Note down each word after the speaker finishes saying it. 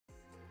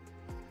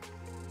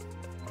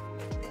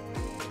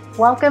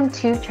Welcome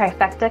to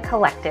Trifecta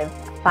Collective,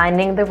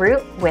 Finding the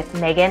Root with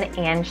Megan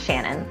and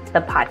Shannon,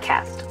 the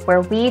podcast, where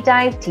we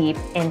dive deep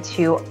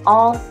into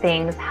all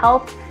things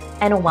health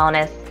and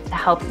wellness to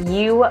help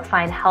you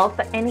find health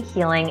and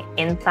healing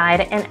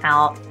inside and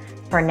out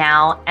for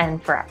now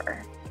and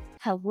forever.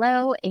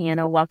 Hello,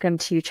 and welcome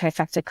to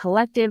Trifecta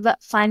Collective,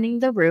 Finding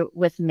the Root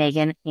with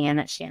Megan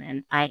and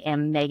Shannon. I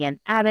am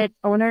Megan Abbott,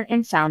 owner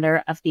and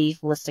founder of the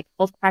holistic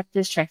health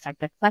practice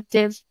Trifecta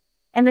Collective.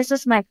 And this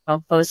is my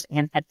co-host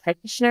and head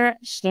practitioner,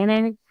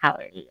 Shannon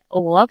Callery.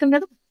 Welcome to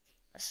the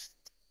podcast.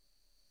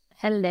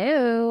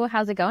 Hello.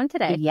 How's it going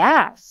today?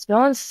 Yeah, it's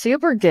going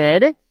super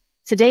good.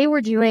 Today we're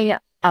doing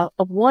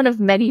one of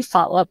many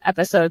follow-up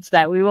episodes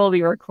that we will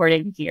be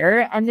recording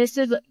here. And this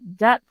is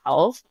gut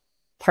health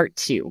part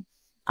 2.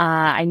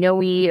 I know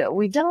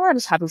we've done a lot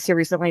of topics here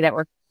recently that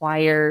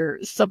require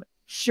some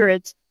extra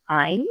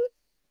time,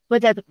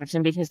 but that's a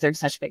question because they're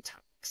such big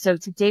topics. So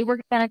today we're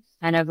going to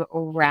kind of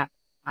wrap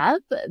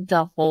up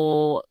the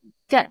whole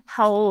gut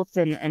health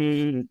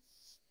and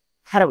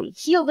how do we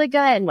heal the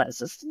gut and what does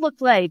this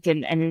look like?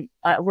 And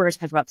we're going to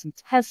talk about some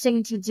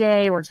testing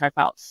today. We're going to talk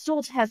about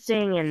stool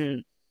testing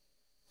and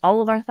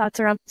all of our thoughts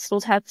around stool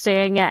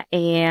testing.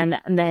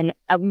 And then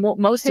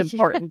most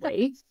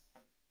importantly,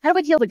 how do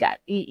we heal the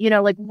gut?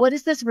 Like what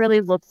does this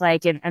really look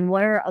like? And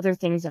what are other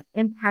things that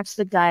impact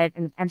the gut?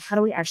 And how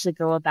do we actually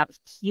go about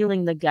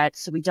healing the gut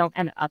so we don't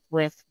end up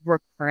with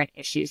recurrent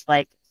issues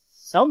like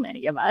so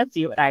many of us,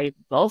 you and I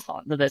both fall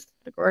into this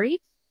category,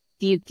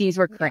 these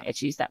recurrent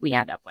issues that we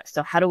end up with.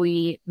 So how do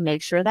we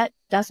make sure that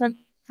doesn't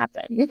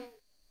happen?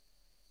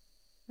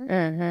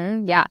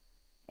 Yeah.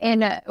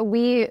 And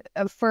we,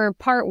 for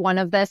part 1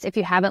 of this, if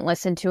you haven't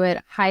listened to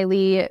it,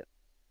 highly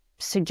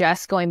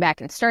suggest going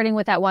back and starting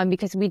with that one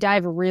because we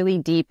dive really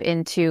deep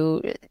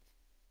into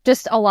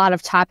just a lot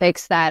of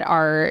topics that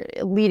are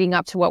leading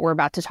up to what we're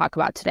about to talk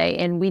about today.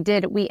 And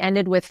we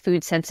ended with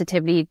food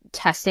sensitivity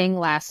testing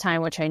last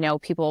time, which I know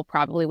people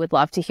probably would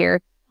love to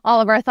hear all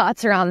of our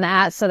thoughts around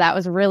that. So that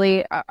was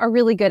really a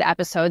really good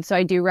episode. So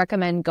I do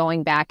recommend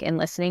going back and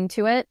listening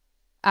to it.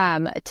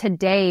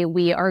 Today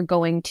we are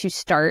going to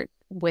start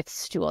with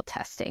stool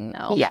testing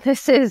though.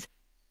 Yeah.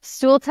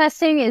 Stool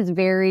testing is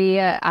very,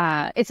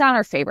 it's not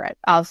our favorite.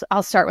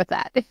 I'll start with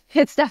that.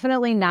 It's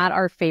definitely not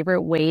our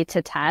favorite way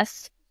to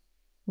test.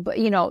 But,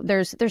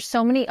 there's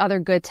so many other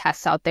good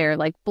tests out there.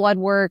 Like blood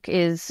work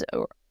is,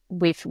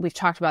 we've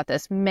talked about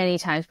this many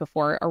times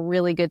before, a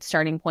really good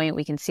starting point.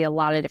 We can see a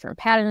lot of different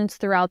patterns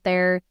throughout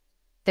there.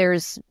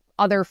 There's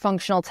other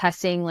functional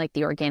testing like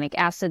the organic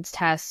acids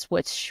test,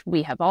 which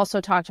we have also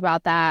talked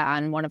about that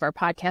on one of our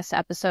podcast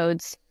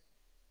episodes.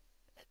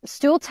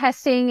 Stool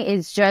testing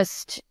is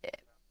just,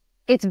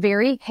 it's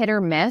very hit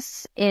or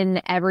miss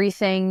in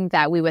everything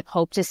that we would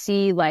hope to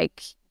see,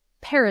 like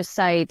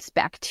parasites,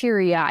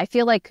 bacteria. I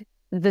feel like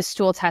the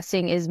stool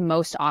testing is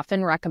most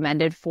often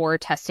recommended for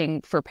testing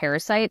for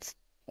parasites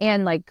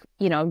and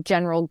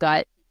general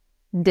gut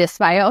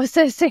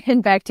dysbiosis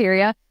and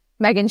bacteria.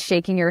 Megan's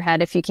shaking her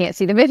head if you can't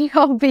see the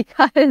video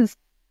because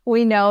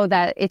we know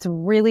that it's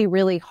really,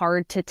 really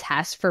hard to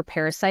test for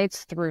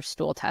parasites through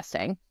stool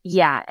testing.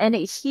 Yeah. And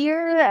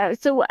here,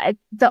 so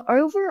the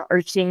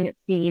overarching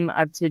theme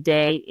of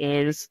today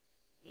is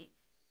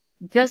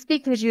just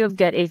because you have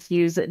gut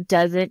issues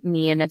doesn't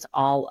mean it's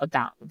all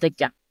about the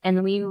gut.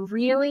 And we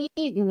really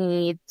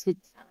need to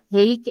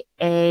take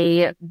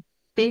a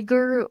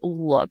bigger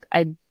look,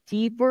 a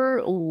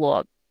deeper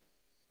look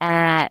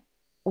at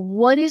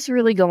what is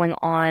really going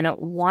on.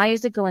 Why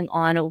is it going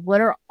on? What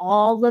are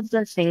all of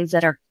the things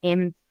that are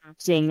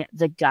impacting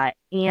the gut?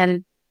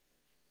 And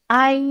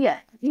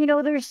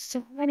there's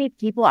so many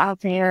people out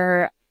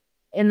there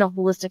in the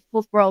holistic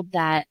health world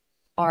that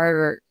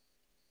are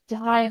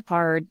die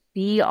hard,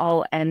 be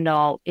all end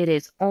all. It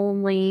is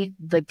only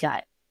the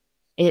gut.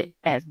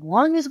 As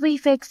long as we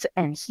fix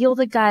and heal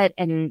the gut,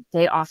 and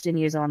they often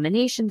use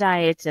elimination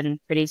diets and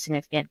pretty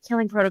significant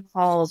killing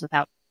protocols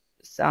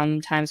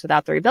sometimes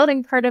without the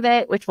rebuilding part of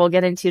it, which we'll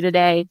get into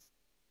today.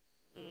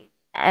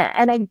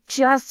 And I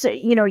just,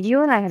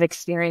 you and I have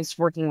experienced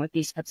working with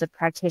these types of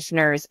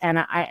practitioners. And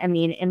I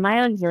mean, in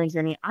my own healing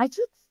journey, I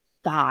took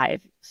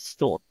 5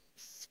 stool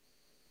tests,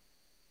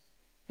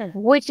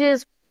 which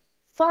is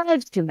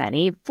 5 too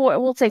many. 4,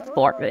 we'll say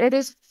 4. It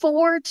is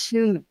 4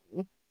 too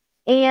many.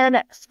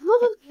 And some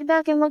of them came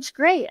back and looked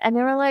great. And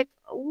they were like,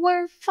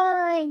 we're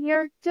fine.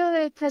 You're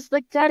good because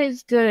the gut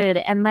is good.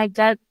 And my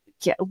gut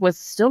was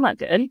still not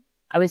good.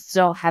 I was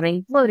still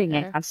having bloating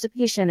and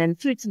constipation and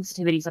food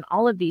sensitivities and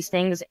all of these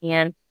things.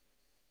 And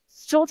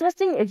stool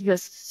testing is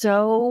just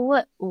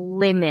so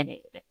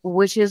limited,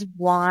 which is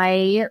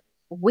why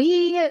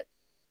we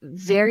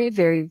very,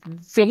 very,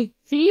 very,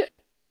 very,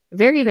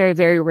 very,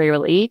 very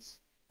rarely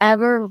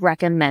ever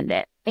recommend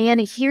it. And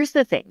here's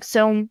the thing.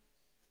 So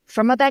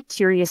from a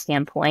bacteria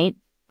standpoint,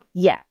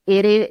 yeah,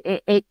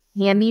 it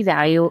can be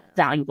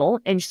valuable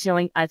in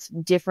showing us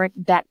different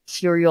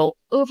bacterial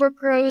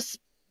overgrowth,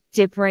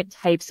 different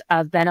types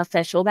of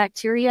beneficial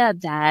bacteria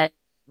that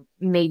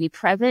may be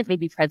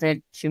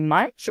present too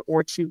much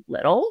or too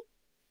little.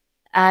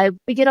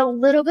 We get a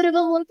little bit of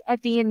a look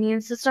at the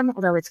immune system,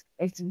 although it's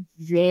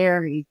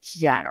very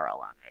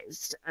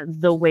generalized.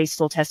 The way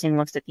stool testing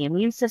looks at the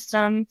immune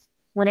system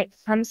when it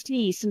comes to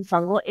yeast and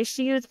fungal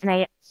issues, and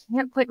I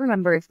can't quite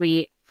remember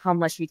how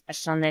much we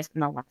touched on this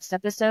in the last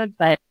episode,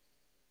 but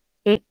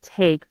it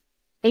takes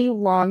a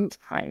long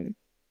time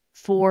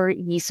for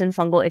yeast and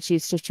fungal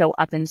issues to show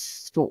up in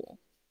stool.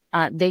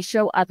 They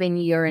show up in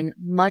urine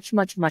much,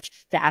 much, much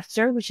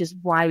faster, which is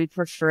why we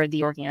prefer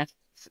the organic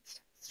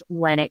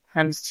when it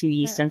comes to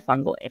yeast and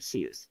fungal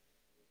issues.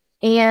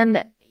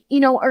 And,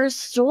 our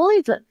stool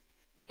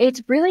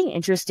it's really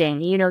interesting.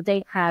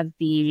 They have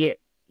the,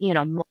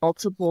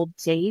 multiple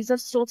days of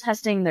stool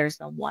testing. There's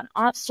the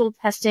one-off stool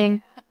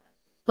testing,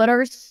 but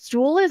our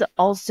stool is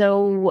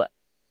also,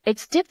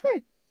 it's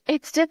different.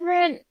 It's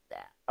different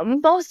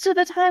most of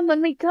the time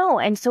when we go.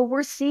 And so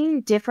we're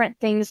seeing different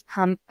things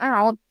come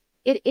out.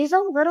 It is a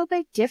little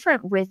bit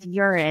different with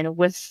urine,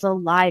 with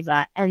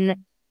saliva,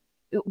 and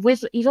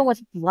even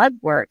with blood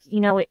work.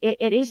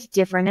 It is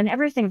different, and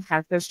everything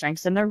has their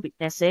strengths and their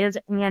weaknesses.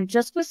 And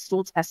just with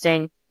stool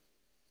testing,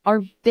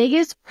 our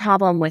biggest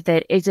problem with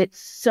it is it's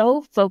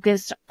so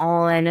focused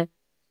on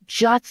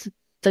just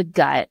the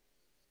gut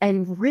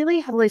and really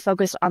heavily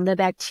focused on the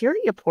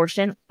bacteria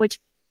portion, which,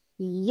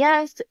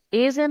 yes,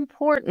 is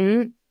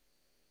important.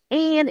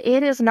 And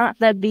it is not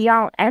the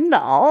be-all,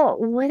 end-all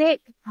when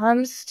it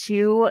comes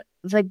to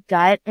the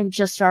gut and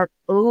just our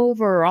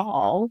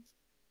overall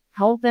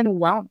health and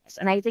wellness.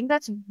 And I think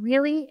that's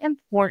really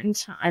important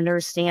to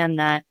understand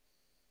that,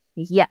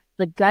 yeah,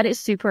 the gut is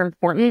super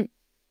important.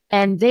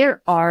 And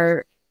there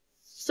are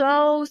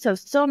so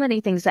many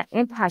things that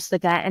impact the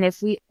gut. And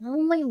if we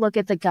only look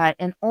at the gut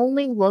and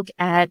only look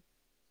at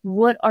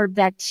what our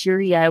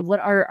bacteria, what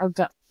our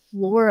gut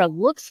flora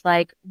looks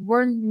like,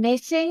 we're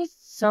missing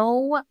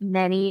so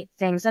many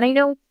things. And I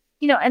know,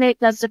 and it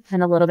does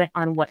depend a little bit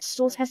on what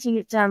stool testing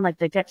you've done, like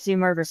the gut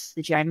zoomer versus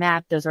the GI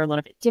map. Those are a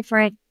little bit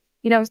different.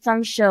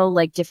 Some show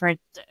like different,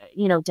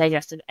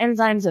 digestive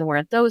enzymes and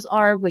where those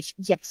are, which,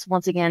 yes,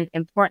 once again,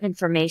 important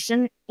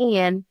information.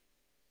 And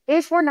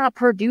if we're not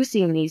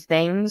producing these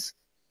things,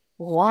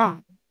 why?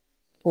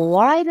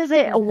 Why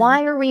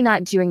are we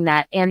not doing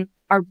that? And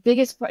our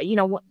biggest,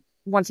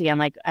 once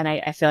again, and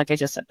I feel like I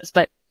just said this,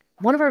 but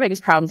one of our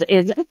biggest problems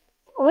is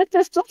with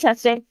the stool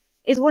testing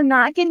is we're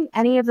not getting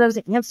any of those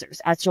answers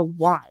as to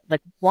why.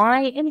 Like,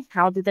 why and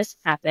how did this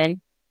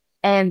happen?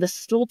 And the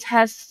stool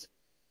test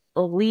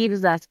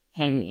leaves us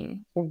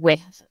hanging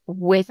with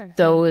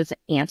those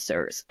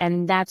answers.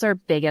 And that's our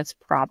biggest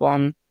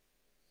problem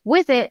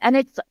with it. And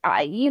it's,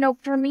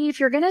 for me,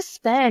 if you're going to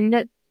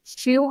spend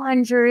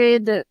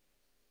 $200,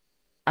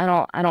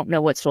 I don't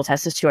know what stool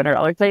test is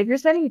 $200, but if you're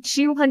spending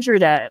 $200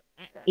 to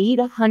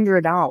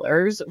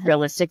 $800,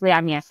 realistically,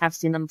 I mean, I have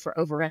seen them for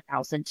over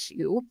 $1,000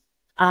 too.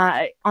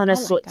 On a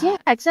stool, yeah,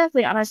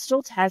 exactly. On a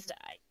stool test,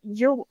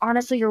 you're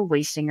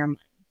wasting your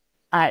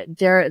money.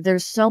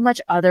 There's so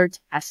much other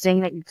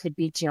testing that you could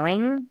be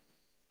doing.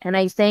 And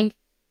I think,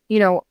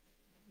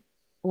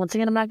 once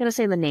again, I'm not going to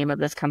say the name of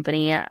this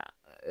company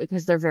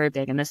because they're very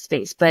big in this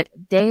space, but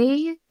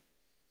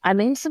I'm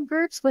in some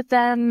groups with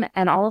them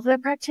and all of their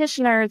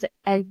practitioners,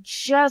 and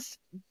just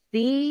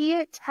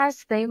the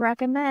test they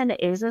recommend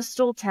is a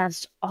stool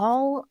test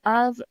all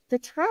of the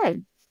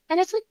time. And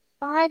it's like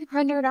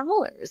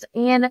 $500.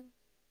 And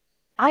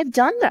I've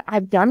done that.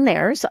 I've done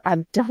theirs.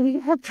 I've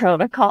done the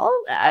protocol.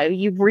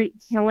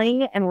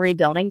 Killing and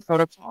rebuilding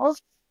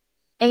protocols.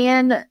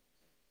 And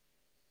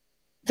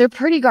they're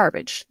pretty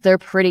garbage.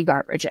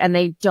 And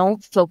they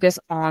don't focus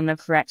on the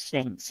correct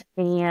things.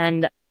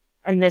 And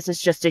this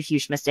is just a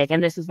huge mistake.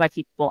 And this is why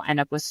people end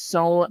up with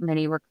so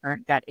many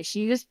recurrent gut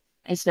issues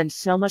and spend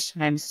so much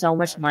time, so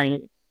much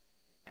money.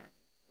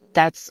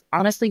 That's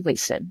honestly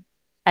wasted.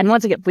 And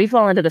once again, we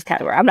fall into this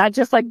category. I'm not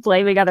just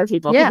blaming other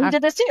people. Yeah. We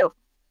did this too.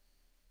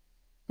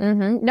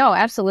 Mm-hmm. No,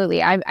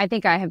 absolutely. I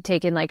think I have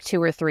taken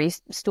 2 or 3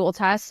 stool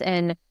tests,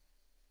 and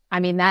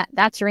I mean,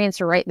 that's your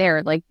answer right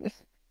there.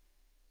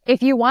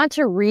 If you want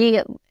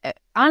to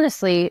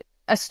honestly,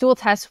 a stool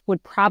test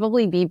would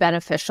probably be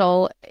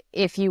beneficial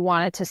if you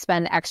wanted to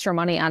spend extra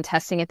money on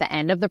testing at the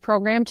end of the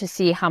program to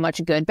see how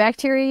much good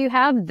bacteria you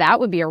have. That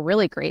would be a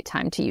really great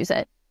time to use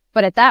it.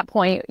 But at that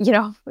point,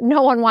 no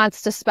one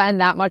wants to spend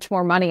that much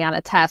more money on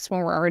a test when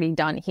we're already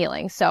done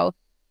healing. So,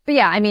 but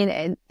yeah, I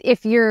mean,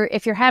 if you're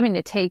having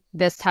to take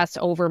this test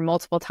over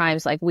multiple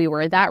times like we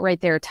were, that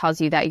right there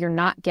tells you that you're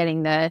not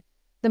getting the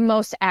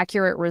most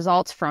accurate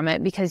results from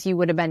it because you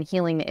would have been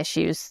healing the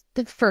issues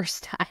the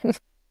first time.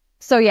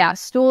 So yeah,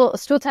 stool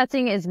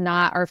testing is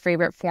not our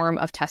favorite form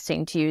of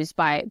testing to use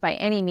by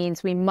any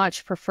means. We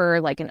much prefer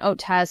an oat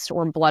test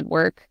or blood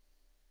work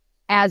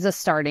as a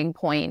starting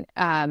point.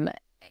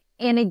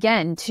 And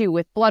again, too,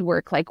 with blood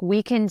work,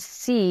 we can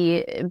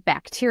see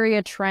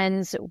bacteria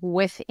trends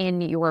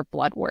within your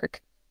blood work,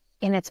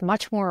 and it's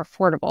much more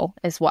affordable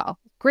as well.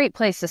 Great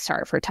place to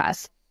start for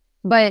tests.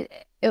 But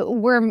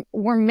we're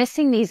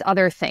missing these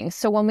other things.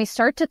 So when we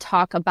start to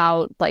talk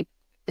about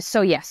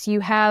so yes, you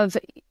have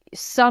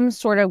some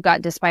sort of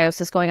gut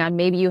dysbiosis going on.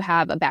 Maybe you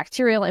have a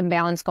bacterial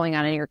imbalance going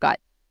on in your gut.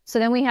 So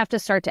then we have to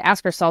start to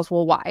ask ourselves,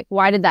 well, why?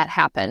 Why did that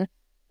happen?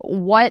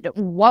 What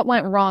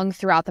went wrong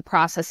throughout the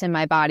process in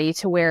my body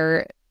to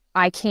where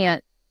I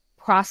can't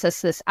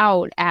process this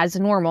out as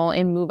normal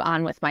and move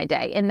on with my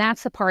day? And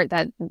that's the part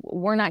that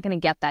we're not going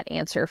to get that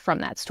answer from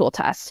that stool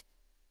test.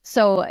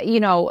 So,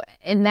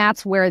 and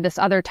that's where this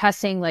other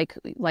testing,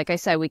 like I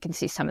said, we can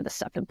see some of the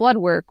stuff in blood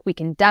work. We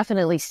can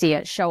definitely see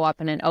it show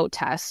up in an O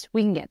test.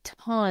 We can get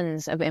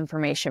tons of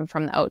information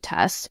from the O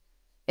test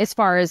as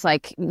far as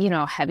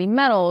heavy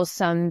metals,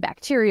 some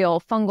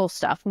bacterial, fungal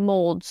stuff,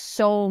 mold,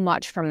 so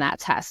much from that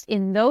test.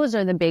 And those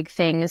are the big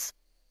things.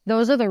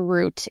 Those are the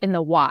root and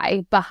the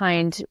why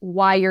behind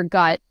why your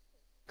gut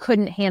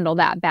couldn't handle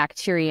that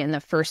bacteria in the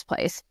first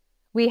place.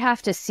 We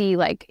have to see,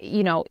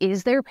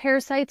 is there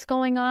parasites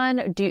going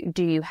on?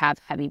 Do you have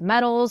heavy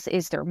metals?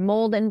 Is there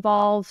mold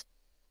involved?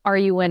 Are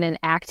you in an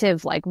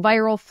active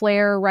viral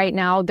flare right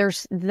now?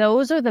 Those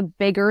are the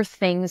bigger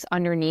things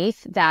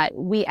underneath that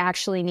we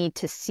actually need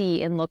to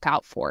see and look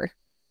out for.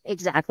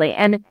 Exactly.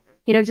 And,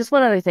 just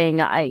one other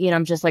thing,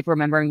 I'm just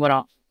remembering what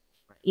all,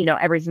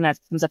 everything that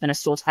comes up in a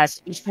stool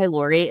test. H.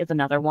 pylori is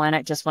another one.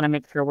 I just want to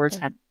make sure we're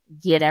trying to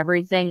get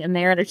everything in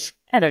there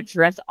and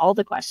address all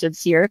the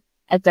questions here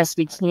as best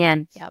we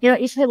can. Yep.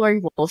 H.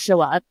 pylori will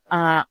show up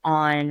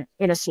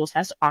in a stool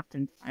test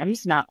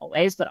oftentimes, not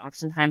always, but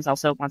oftentimes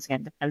also, once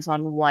again, depends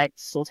on what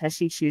stool test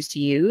you choose to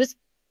use.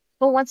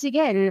 But once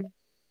again,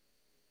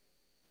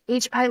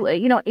 H.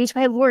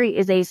 pylori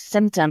is a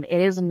symptom. It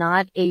is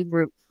not a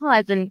root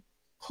cause. And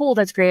cool,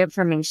 that's great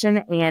information.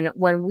 And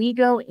when we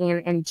go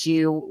in and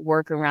do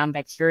work around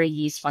bacteria,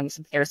 yeast, fungus,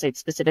 and parasites,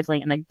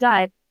 specifically in the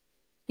gut,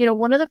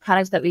 one of the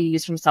products that we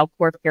use from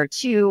Cell-Core Care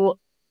 2,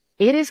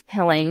 it is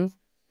killing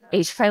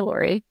H.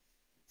 pylori,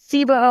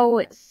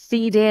 SIBO,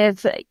 C.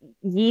 diff,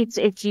 yeast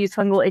issues,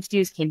 fungal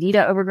issues,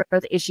 candida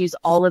overgrowth issues,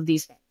 all of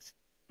these things.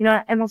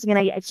 And once again,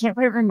 I can't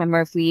quite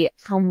remember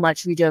how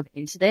much we dove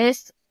into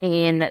this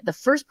in the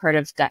first part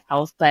of gut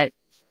health, but,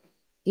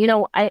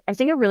 I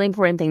think a really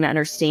important thing to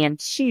understand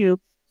too,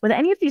 with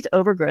any of these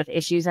overgrowth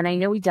issues, and I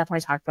know we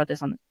definitely talked about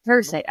this on the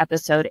parasite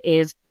episode,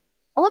 is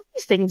all of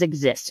these things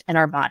exist in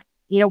our body.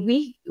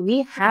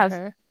 We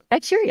have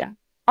bacteria,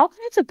 all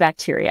kinds of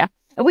bacteria.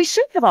 And we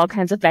should have all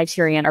kinds of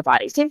bacteria in our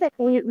body. Same thing,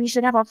 we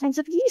should have all kinds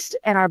of yeast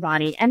in our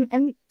body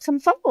and some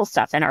fungal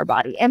stuff in our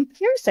body and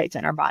parasites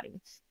in our body.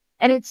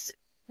 And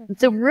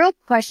the real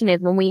question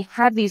is, when we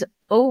have these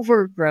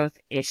overgrowth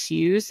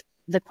issues,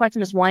 the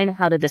question is, why and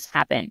how did this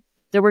happen?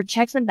 There were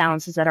checks and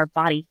balances that our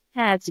body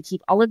had to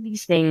keep all of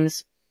these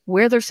things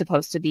where they're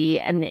supposed to be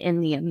and in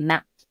the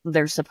amount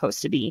they're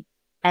supposed to be.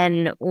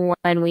 And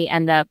when they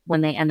end up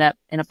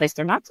in a place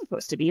they're not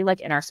supposed to be, like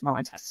in our small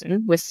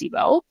intestine with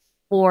SIBO,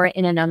 or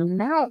in an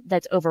amount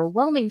that's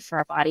overwhelming for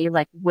our body,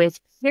 like with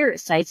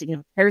parasites,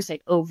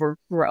 parasite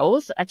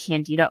overgrowth, a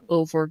candida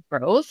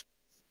overgrowth,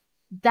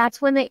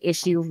 that's when the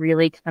issue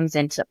really comes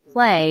into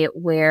play,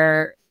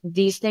 where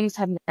these things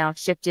have now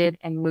shifted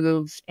and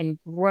moved and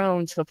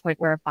grown to a point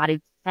where our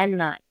body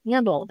cannot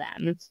handle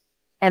them.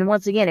 And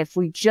once again, if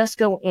we just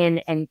go in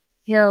and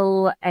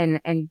kill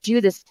and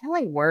do this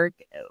killing work,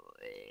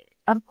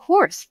 of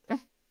course,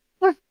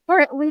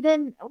 we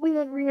didn't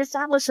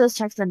reestablish those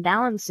checks and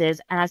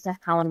balances as to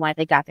how and why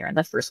they got there in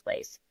the first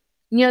place.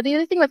 The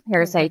other thing with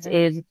parasites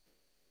is,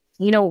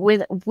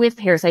 with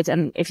parasites,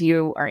 and if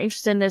you are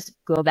interested in this,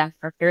 go back to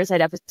our parasite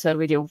episode.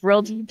 We do a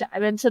real deep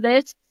dive into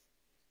this.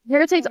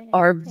 Parasites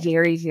are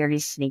very, very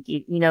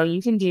sneaky.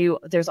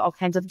 There's all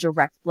kinds of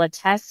direct blood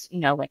tests,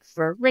 like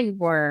for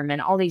ringworm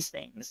and all these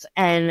things.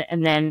 And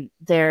then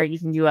you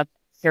can do a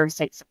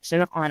parasite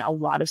section on a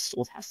lot of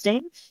stool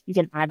testing. You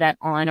can add that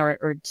on,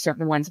 or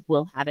certain ones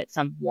will have it,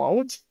 some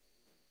won't.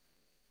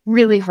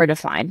 Really hard to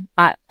find.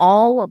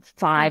 All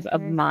 5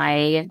 of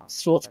my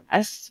stool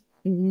tests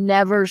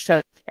never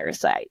showed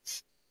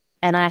parasites.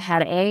 And I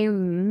had a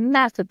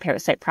massive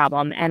parasite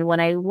problem. And when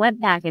I went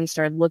back and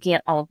started looking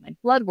at all of my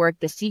blood work,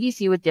 the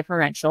CBC with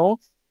differential,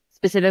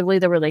 specifically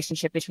the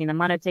relationship between the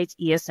monocytes,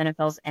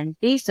 eosinophils, and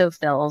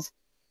basophils,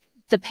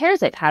 the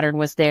parasite pattern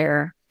was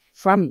there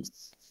from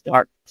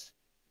start.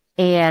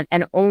 And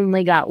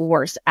only got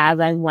worse as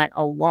I went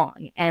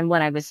along. And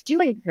when I was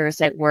doing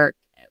parasite work,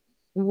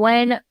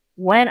 when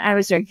I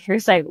was doing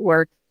parasite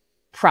work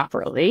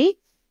properly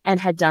and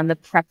had done the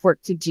prep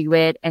work to do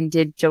it and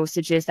did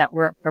dosages that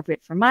were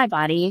appropriate for my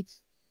body,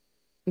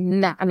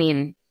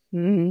 many,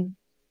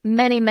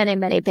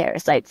 many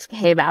parasites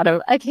came out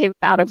of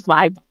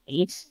my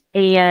body.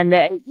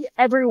 And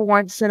every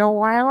once in a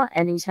while,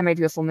 anytime I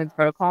do a full moon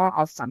protocol,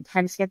 I'll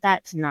sometimes get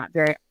that. It's not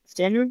very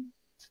often,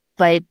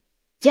 but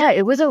yeah,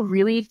 it was a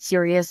really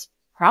serious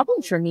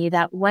problem for me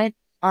that went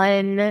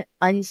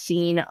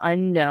unseen,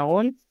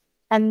 unknown.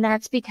 And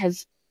that's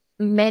because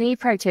many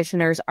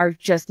practitioners are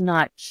just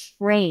not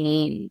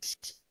trained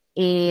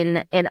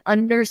in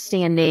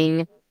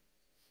understanding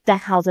the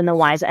hows and the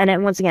whys. And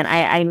then, once again,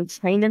 I'm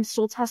trained in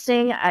stool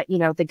testing.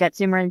 The gut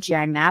zoomer and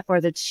GI map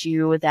are the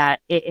two that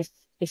if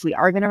we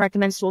are going to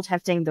recommend stool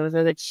testing, those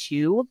are the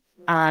two.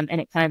 And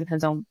it kind of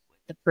depends on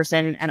the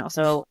person and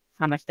also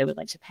how much they would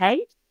like to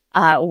pay.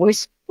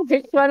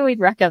 which one we'd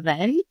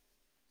recommend.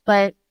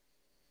 But,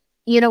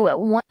 you know,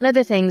 one of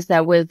the things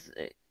that was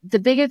the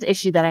biggest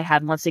issue that I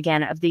had, once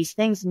again, of these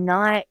things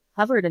not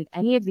covered in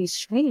any of these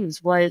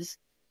trainings was,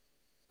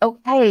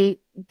 okay,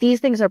 these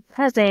things are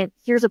present.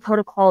 Here's a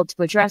protocol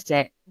to address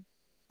it.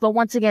 But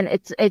once again,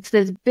 it's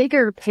this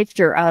bigger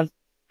picture of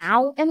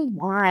how and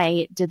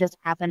why did this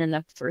happen in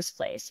the first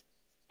place?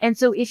 And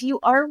so if you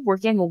are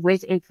working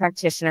with a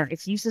practitioner,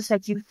 if you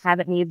suspect you have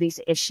any of these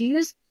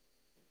issues,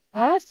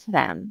 ask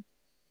them.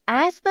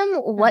 Ask them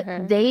what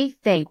they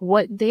think,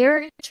 what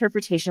their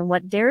interpretation,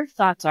 what their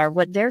thoughts are,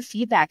 what their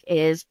feedback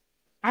is.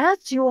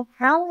 Ask you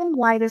how and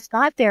why this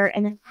got there,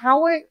 and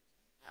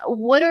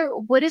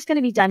what is going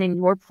to be done in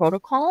your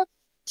protocol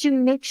to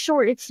make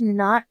sure it's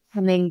not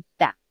coming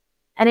back.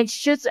 And it's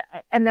just,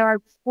 and there are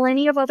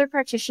plenty of other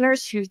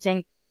practitioners who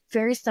think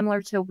very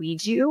similar to we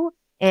do,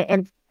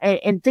 and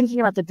thinking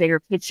about the bigger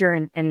picture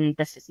and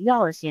the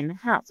physiology and the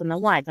hows and the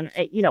whys, and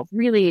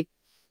really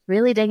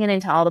digging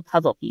into all the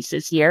puzzle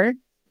pieces here.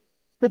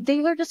 But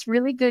they are just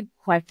really good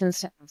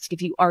questions to ask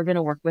if you are going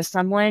to work with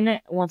someone.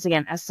 Once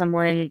again, as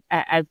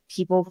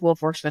people who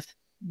have worked with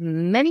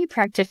many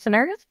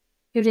practitioners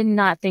who did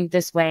not think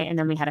this way, and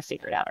then we had to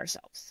figure it out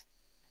ourselves.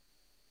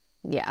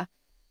 Yeah.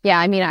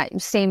 I mean,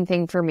 same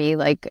thing for me.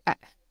 Like,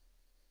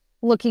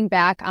 looking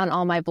back on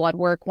all my blood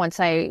work, once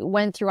I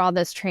went through all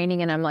this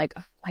training, and I'm like,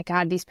 oh my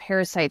God, these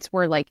parasites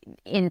were like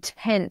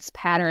intense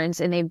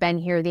patterns, and they've been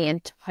here the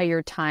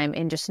entire time,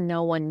 and just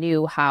no one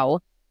knew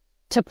how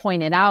to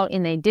point it out,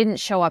 and they didn't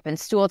show up in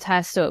stool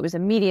tests, so it was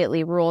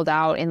immediately ruled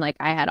out. And like,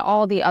 I had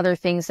all the other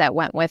things that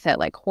went with it,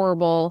 like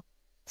horrible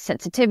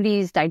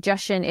sensitivities,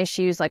 digestion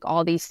issues, like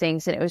all these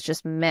things, and it was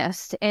just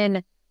missed.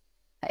 And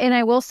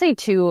I will say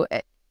too,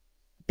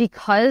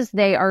 because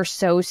they are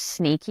so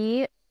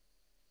sneaky,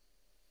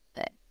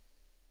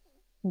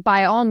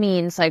 by all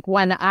means, like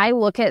when I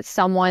look at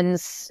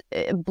someone's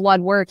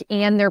blood work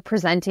and they're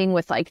presenting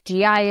with like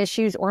GI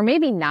issues, or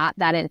maybe not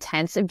that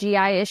intense of GI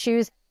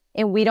issues,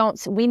 and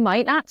we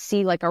might not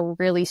see like a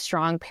really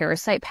strong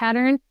parasite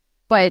pattern,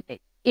 but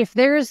if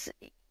there's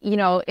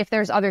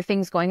other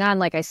things going on,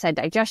 like I said,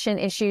 digestion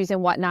issues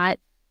and whatnot,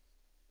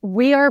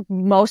 we are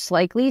most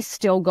likely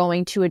still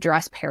going to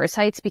address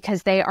parasites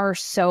because they are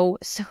so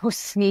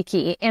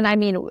sneaky. And I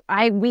mean,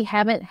 we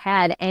haven't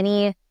had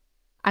any,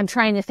 I'm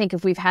trying to think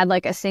if we've had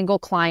like a single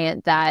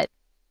client that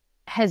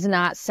has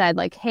not said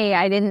like, hey,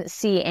 I didn't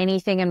see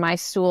anything in my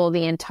stool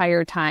the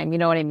entire time. You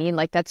know what I mean?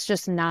 Like, that's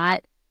just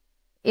not,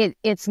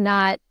 it's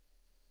not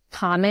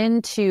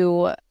common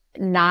to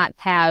not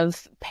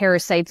have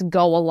parasites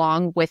go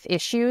along with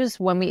issues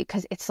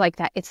because it's like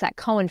that, it's that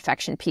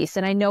co-infection piece.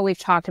 And I know we've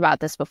talked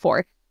about this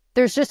before.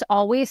 There's just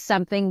always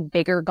something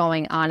bigger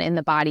going on in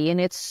the body,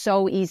 and it's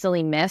so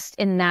easily missed.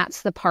 And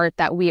that's the part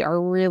that we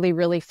are really,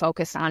 really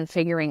focused on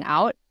figuring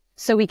out,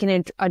 so we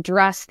can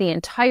address the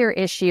entire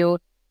issue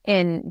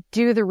and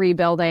do the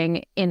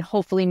rebuilding and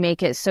hopefully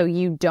make it so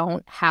you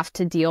don't have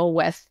to deal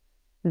with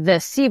the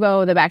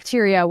SIBO, the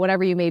bacteria,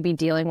 whatever you may be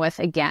dealing with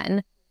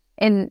again.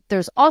 And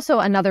there's also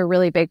another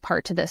really big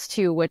part to this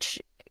too, which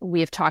we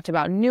have talked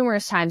about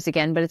numerous times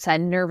again, but it's that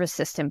nervous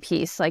system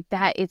piece. Like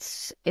that,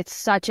 it's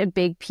such a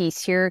big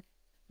piece here.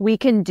 We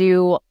can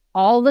do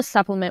all the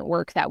supplement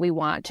work that we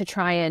want to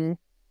try and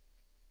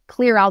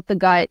clear out the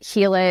gut,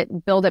 heal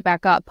it, build it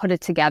back up, put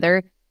it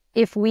together.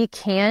 If we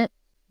can't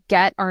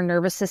get our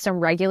nervous system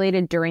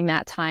regulated during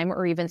that time,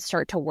 or even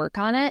start to work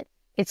on it,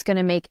 it's going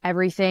to make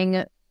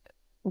everything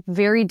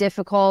very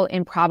difficult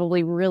and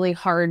probably really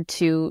hard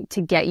to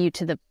get you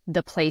to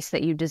the place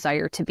that you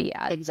desire to be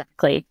at.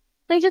 Exactly.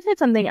 I just had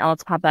something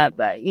else pop up,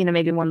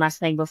 maybe one last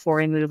thing before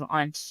we move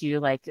on to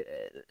like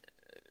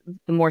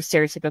the more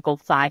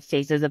stereotypical 5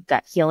 phases of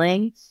gut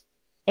healing.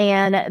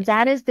 And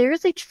that is,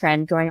 there's a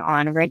trend going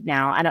on right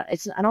now. I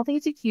don't think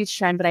it's a huge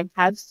trend, but I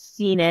have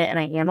seen it and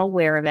I am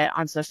aware of it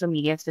on social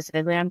media,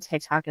 specifically on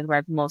TikTok is where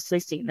I've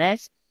mostly seen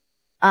this,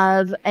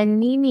 of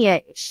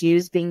anemia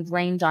issues being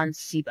blamed on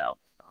SIBO.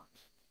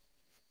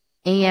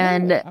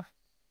 And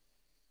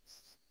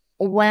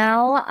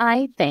while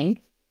I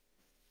think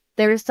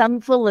there's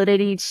some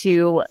validity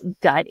to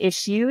gut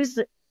issues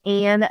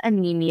and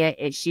anemia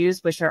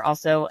issues, which are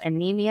also,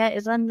 anemia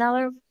is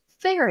another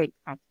very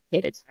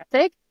complicated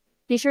topic.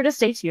 Be sure to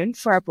stay tuned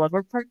for our blood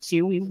work part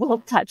 2. We will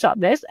touch on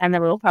this, and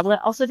then we'll probably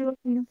also do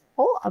a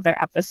whole other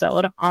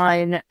episode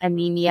on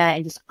anemia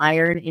and just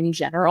iron in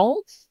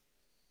general.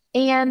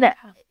 And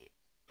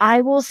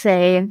I will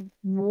say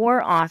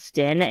more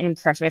often, and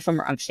correct me if I'm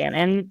wrong,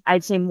 Shannon,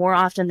 I'd say more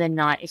often than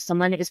not, if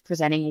someone is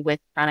presenting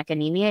with chronic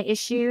anemia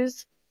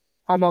issues,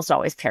 almost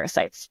always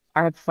parasites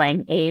are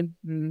playing a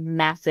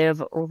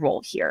massive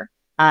role here.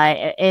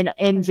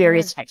 In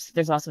various types.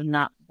 There's also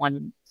not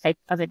one type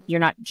of it. You're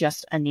not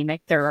just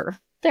anemic. There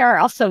are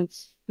also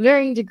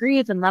varying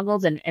degrees and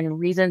levels and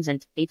reasons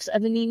and types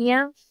of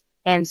anemia.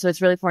 And so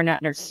it's really important to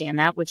understand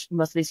that, which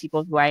most of these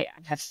people who I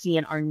have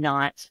seen are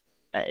not,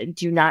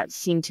 do not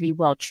seem to be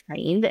well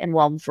trained and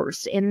well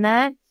versed in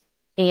that.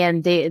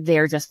 And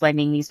they're just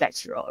blaming these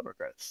bacterial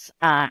overgrowths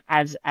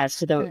as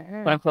to the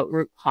quote unquote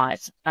root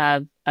cause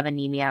of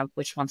anemia,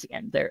 which once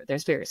again,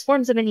 there's various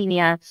forms of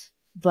anemia,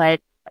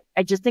 but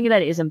I just think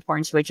that it is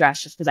important to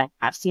address just because I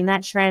have seen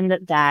that trend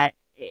that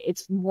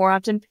it's more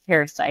often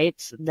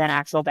parasites than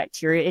actual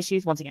bacteria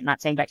issues. Once again,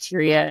 not saying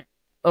bacteria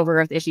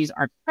overgrowth issues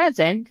aren't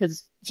present,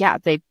 because yeah,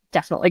 they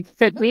definitely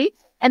could be,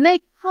 and they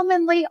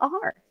commonly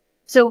are.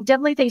 So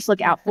definitely things to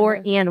look out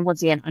for. And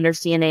once again,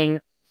 understanding,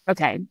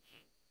 okay,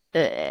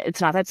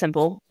 it's not that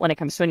simple when it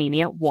comes to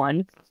anemia.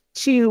 1,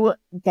 2,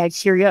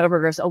 bacteria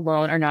overgrowths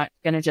alone are not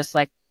going to just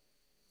like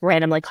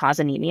randomly cause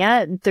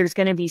anemia. There's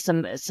going to be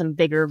some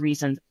bigger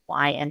reasons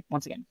why, and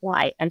once again,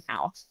 why and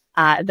how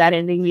that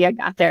anemia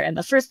got there in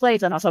the first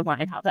place, and also why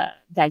and how the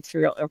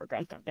bacterial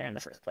overgrowth got there in the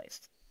first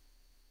place.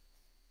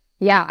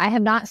 Yeah, I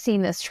have not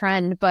seen this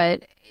trend,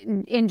 but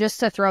in just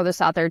to throw this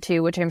out there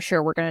too, which I'm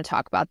sure we're going to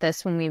talk about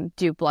this when we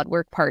do blood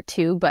work part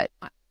 2, but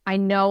I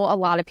know a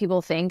lot of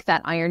people think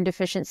that iron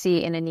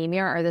deficiency and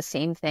anemia are the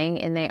same thing,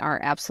 and they are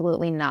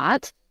absolutely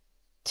not.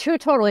 2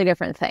 totally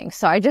different things.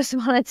 So I just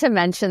wanted to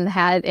mention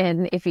that.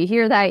 And if you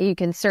hear that, you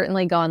can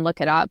certainly go and look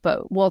it up,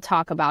 but we'll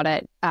talk about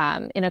it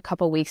in a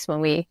couple weeks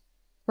when we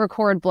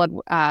record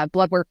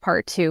blood work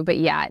part 2. But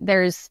yeah,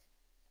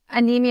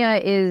 anemia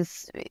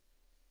is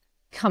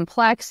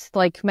complex.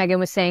 Like Megan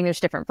was saying, there's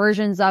different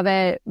versions of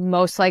it.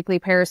 Most likely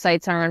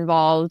parasites are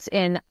involved,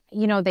 and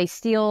they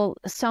steal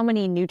so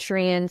many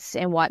nutrients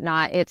and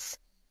whatnot. It's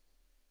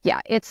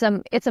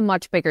a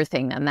much bigger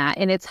thing than that,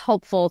 and it's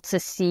helpful to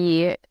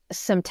see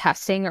some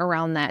testing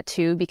around that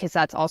too, because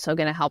that's also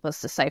going to help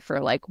us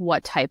decipher like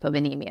what type of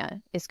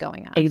anemia is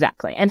going on.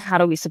 Exactly. And how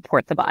do we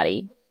support the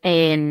body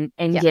in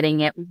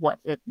getting it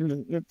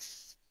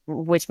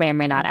which may or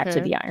may not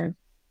actually be iron.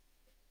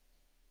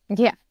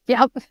 Yeah.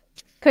 Yep.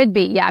 Could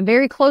be. Yeah.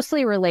 Very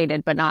closely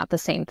related, but not the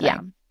same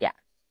thing. Yeah.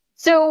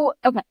 So,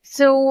 okay.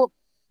 So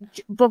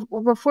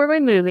before we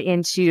move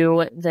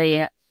into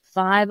the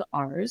 5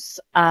 R's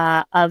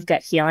of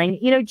gut healing,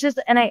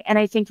 and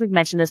I think we've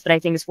mentioned this, but I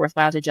think it's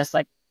worthwhile to just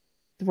like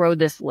throw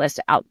this list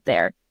out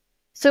there.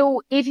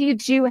 So if you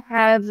do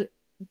have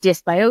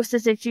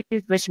dysbiosis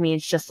issues, which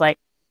means just like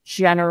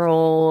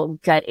general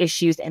gut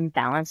issues, gut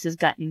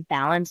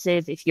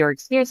imbalances, if you're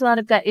experiencing a lot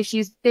of gut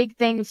issues, big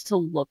things to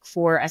look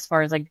for as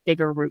far as like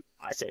bigger root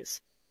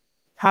causes.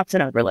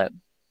 Toxin overload,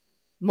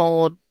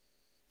 mold,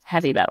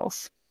 heavy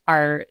metals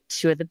are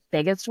 2 of the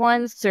biggest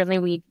ones.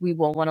 Certainly we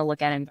will want to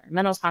look at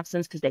environmental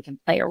toxins because they can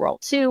play a role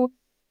too,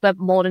 but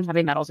mold and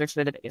heavy metals are 2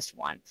 of the biggest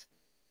ones.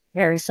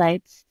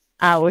 Parasites,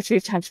 which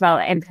we've talked about,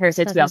 and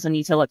parasites, we also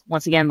need to look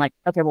once again, like,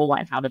 okay, well,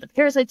 why, how did the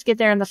parasites get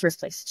there in the first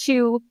place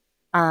too?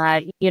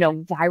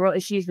 Viral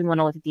issues, we want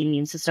to look at the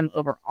immune system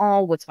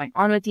overall. What's going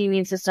on with the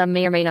immune system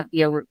may or may not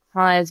be a root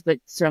cause, but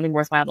certainly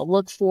worthwhile to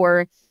look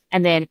for.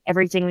 And then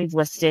everything we've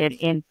listed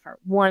in part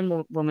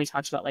 1, when we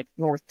talked about like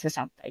north to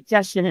south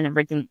digestion and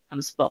everything that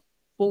comes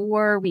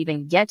before we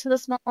even get to the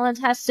small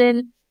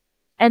intestine.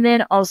 And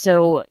then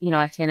also,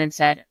 as Shannon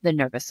said, the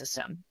nervous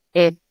system.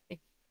 If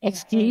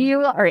you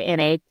are in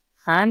a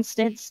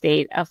constant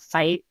state of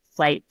fight,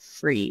 flight,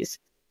 freeze,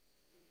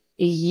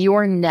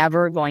 you're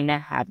never going to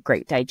have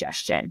great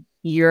digestion.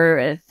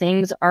 Your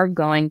things are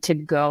going to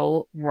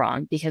go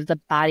wrong because the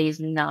body's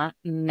not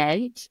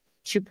meant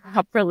to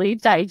properly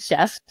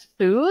digest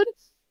food.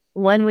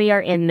 When we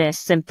are in this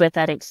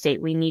sympathetic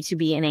state, we need to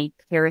be in a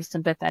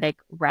parasympathetic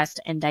rest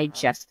and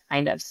digest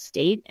kind of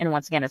state. And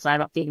once again, it's not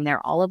about being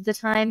there all of the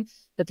time,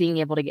 but being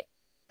able to get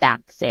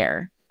back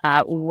there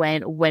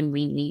when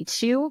we need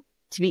to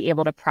be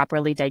able to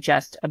properly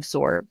digest,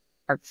 absorb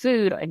our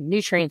food and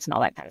nutrients and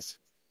all that kind of stuff.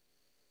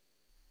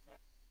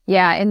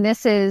 Yeah. And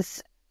this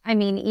is,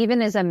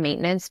 even as a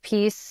maintenance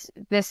piece,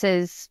 this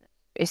is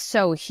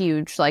so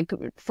huge. Like,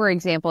 for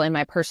example, in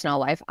my personal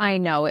life, I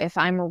know if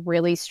I'm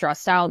really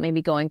stressed out,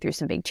 maybe going through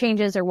some big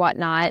changes or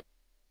whatnot,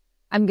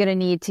 I'm going to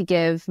need to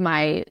give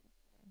my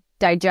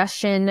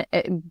digestion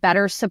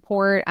better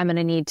support. I'm going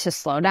to need to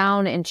slow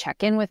down and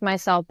check in with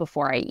myself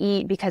before I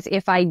eat, because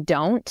if I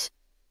don't,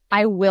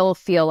 I will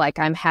feel like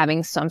I'm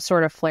having some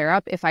sort of flare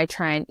up if I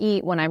try and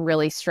eat when I'm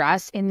really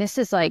stressed. And this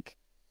is like,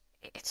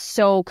 it's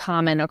so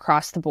common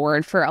across the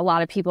board for a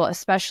lot of people,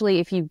 especially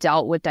if you've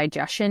dealt with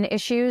digestion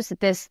issues.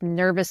 This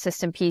nervous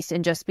system piece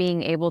and just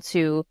being able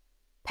to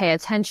pay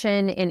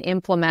attention and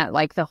implement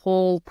like the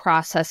whole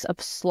process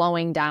of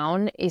slowing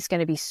down is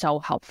going to be so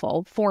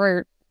helpful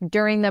for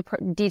during the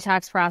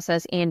detox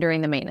process and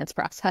during the maintenance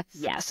process.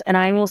 Yes. And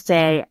I will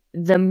say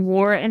the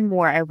more and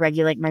more I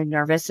regulate my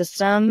nervous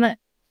system,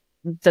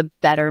 the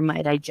better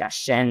my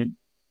digestion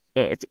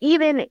is.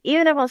 Even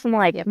if I'm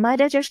like, my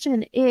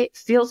digestion, it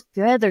feels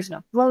good. There's no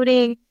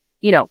bloating.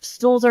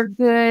 Stools are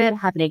good,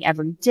 happening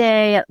every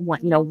day,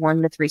 1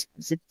 to 3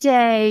 times a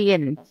day.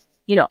 And,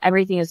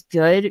 everything is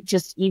good.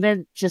 Just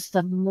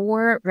the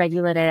more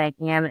regulated I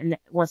am. And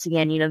once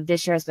again,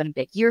 this year has been a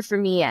big year for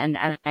me,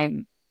 and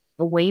I'm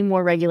way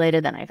more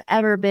regulated than I've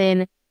ever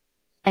been.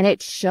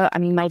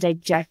 And my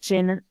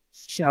digestion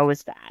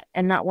shows that.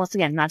 And not, once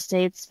again, not to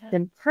say it's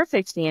been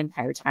perfect the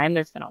entire time.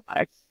 There's been a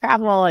lot of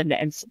travel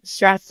and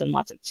stress and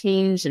lots of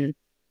change. And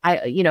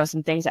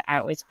some things that I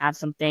always have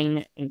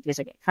something in case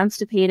I get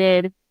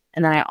constipated.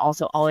 And then I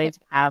also always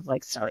have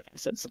like stomach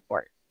acid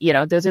support.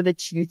 Those are the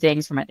two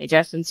things from a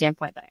digestion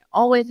standpoint that I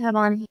always have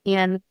on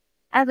hand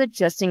as a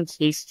just in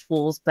case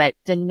tools. But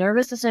the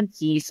nervous system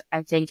piece,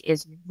 I think,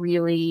 is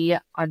really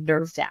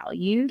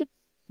undervalued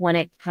when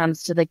it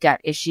comes to the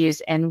gut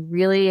issues. And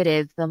really it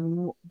is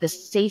the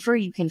safer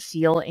you can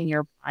feel in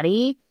your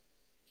body,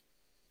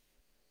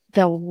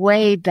 the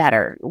way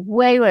better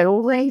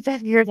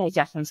your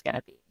digestion's going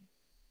to be.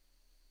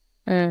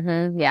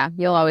 Yeah.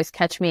 You'll always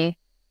catch me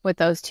with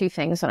those two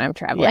things when I'm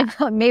traveling.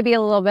 Yeah. Maybe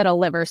a little bit of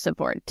liver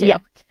support too. Yeah.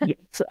 Yes.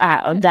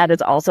 That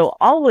is also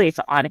always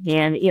on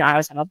hand. I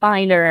always have a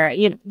binder,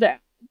 there are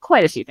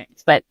quite a few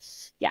things, but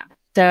yeah,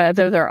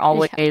 those are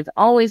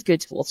always good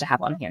tools to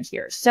have on hand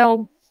here.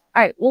 So,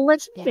 all right, well,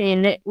 let's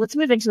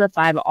move into the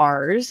 5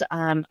 R's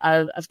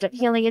of gut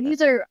healing. And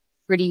these are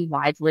pretty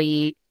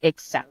widely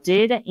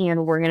accepted.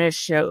 And we're going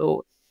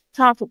to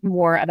talk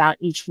more about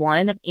each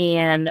one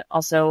and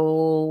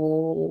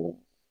also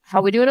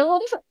how we do it a little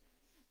different.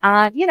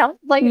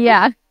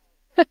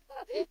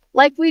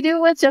 Like we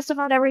do with just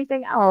about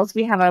everything else.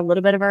 We have a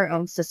little bit of our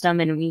own system,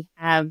 and we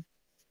have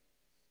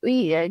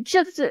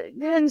just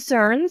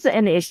concerns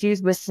and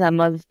issues with some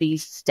of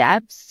these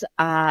steps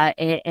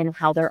and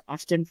how they're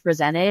often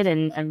presented,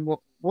 and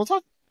we'll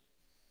talk.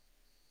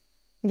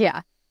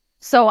 Yeah.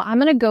 So I'm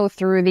going to go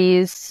through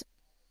these.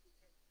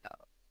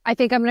 I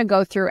think I'm going to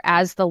go through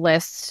as the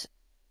list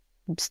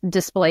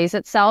displays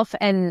itself.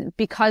 And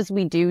because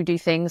we do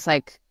things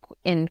like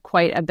in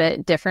quite a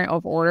bit different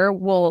of order,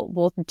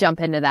 we'll jump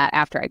into that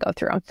after I go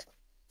through them.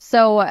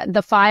 So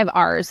the 5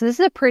 R's, this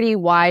is a pretty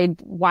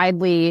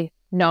widely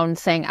known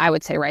thing, I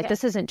would say, right? Yeah.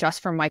 This isn't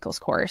just from Michael's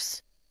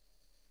course.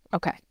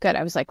 Okay, good.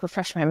 I was like,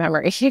 refresh my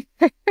memory.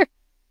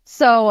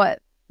 So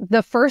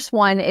the first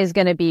one is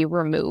going to be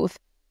remove.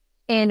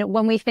 And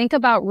when we think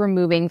about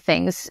removing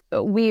things,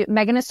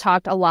 Megan has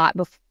talked a lot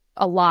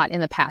in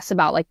the past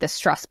about like the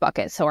stress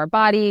bucket. So our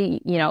body,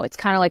 it's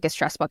kind of like a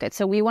stress bucket.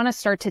 So we want to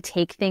start to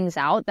take things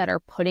out that are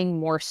putting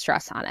more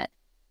stress on it.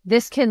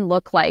 This can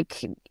look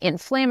like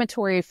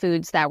inflammatory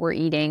foods that we're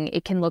eating.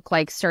 It can look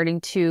like starting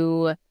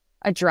to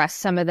address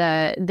some of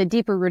the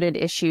deeper rooted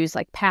issues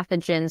like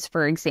pathogens,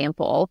 for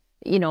example,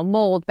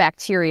 mold,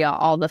 bacteria,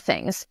 all the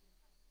things.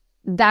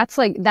 That's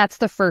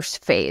the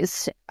first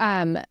phase.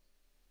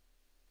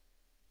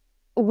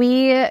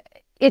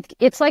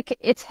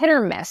 It's hit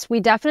or miss.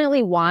 We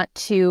definitely want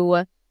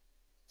to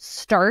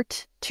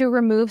start to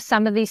remove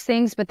some of these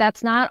things, but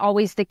that's not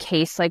always the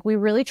case. Like, we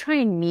really try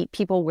and meet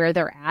people where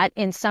they're at.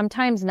 And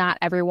sometimes not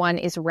everyone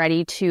is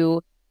ready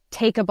to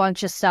take a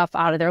bunch of stuff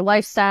out of their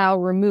lifestyle,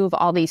 remove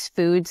all these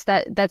foods.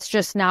 That's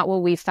just not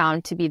what we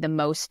found to be the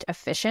most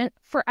efficient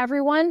for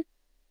everyone.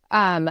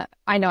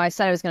 I know I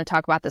said I was going to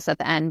talk about this at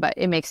the end, but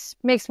it makes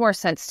more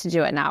sense to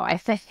do it now, I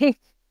think.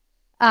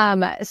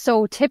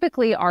 So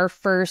typically our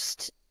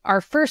first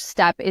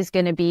step is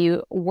going to be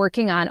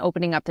working on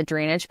opening up the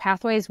drainage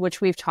pathways,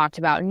 which we've talked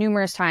about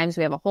numerous times.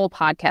 We have a whole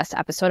podcast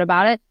episode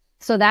about it.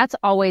 So that's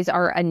always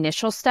our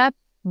initial step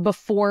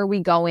before we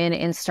go in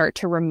and start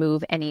to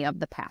remove any of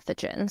the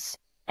pathogens.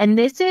 And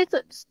this is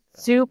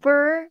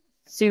super,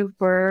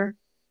 super,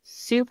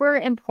 super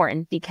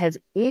important, because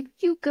if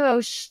you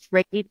go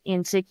straight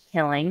into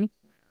killing,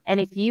 and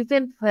if you've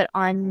been put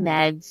on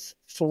meds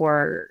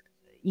for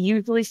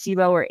usually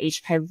SIBO or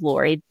H.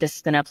 pylori, this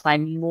is going to apply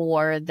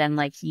more than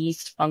like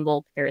yeast,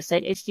 fungal,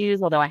 parasite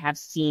issues, although I have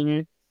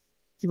seen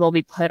people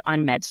be put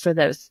on meds for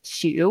those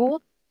too.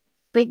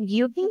 But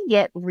you can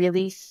get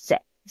really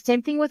sick.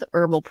 Same thing with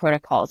herbal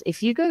protocols.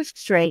 If you go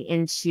straight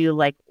into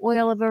like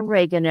oil of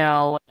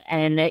oregano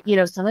and,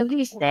 some of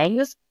these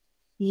things,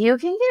 you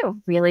can get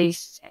really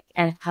sick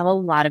and have a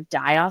lot of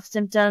die-off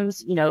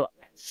symptoms.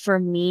 For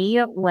me,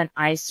 when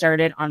I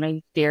started on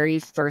my very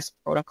first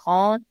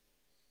protocol,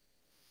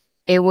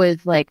 it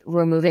was like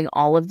removing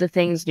all of the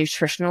things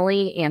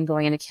nutritionally and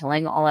going into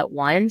killing all at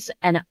once.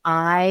 And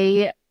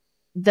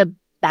the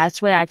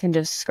best way I can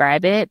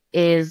describe it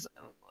is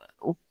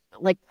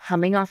like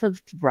coming off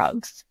of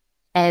drugs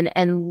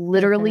and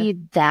literally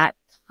that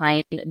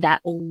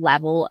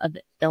level of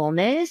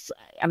illness.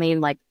 I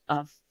mean, like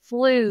a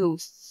flu,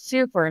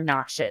 super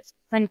nauseous,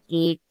 couldn't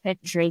eat,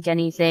 couldn't drink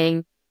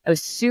anything. I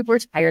was super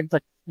tired,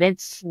 but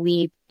couldn't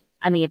sleep.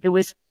 I mean, it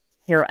was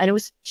terrible. And it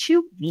was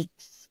 2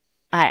 weeks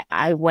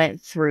I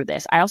went through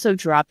this. I also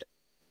dropped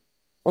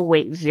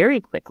weight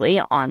very quickly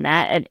on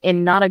that, and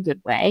in not a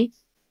good way.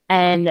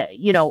 And, I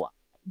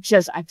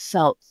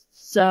felt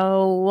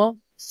so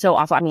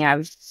awful. I mean, I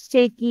was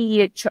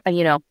shaky,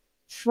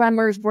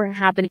 tremors were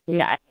happening.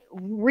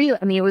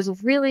 It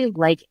was really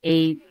like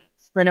a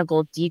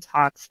clinical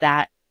detox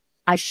that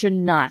I should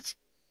not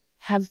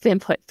have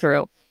been put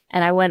through.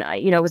 And I went,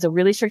 it was a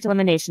really strict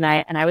elimination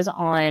diet, and I was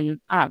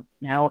on,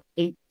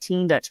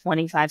 18 to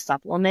 25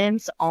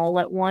 supplements all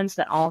at once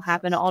that all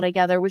happened all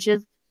together, which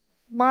is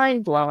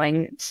mind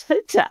blowing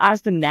to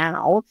us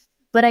now.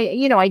 But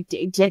I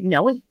didn't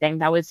know anything.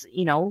 That was,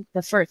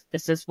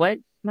 this is what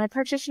my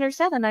practitioner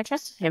said, and I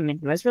trusted him, and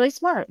he was really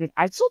smart. And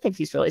I still think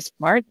he's really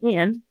smart,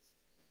 and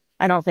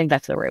I don't think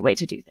that's the right way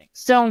to do things.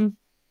 So,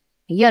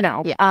 the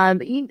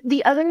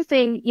other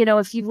thing,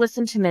 if you've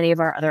listened to many of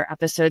our other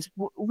episodes,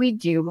 we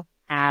do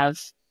have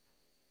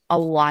a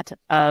lot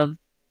of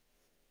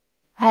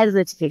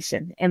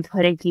hesitation in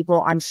putting people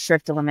on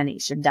strict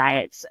elimination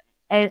diets.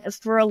 And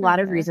for a lot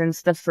of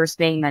reasons, the first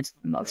being mental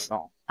and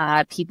emotional.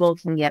 People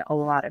can get a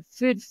lot of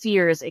food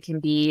fears. It can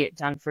be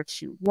done for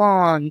too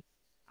long.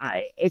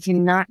 It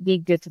can not be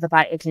good for the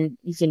body.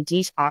 You can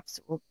detox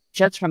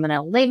just from an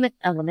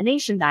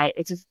elimination diet.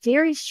 It's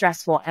very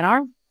stressful. And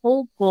our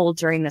whole goal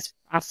during this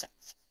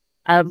process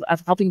of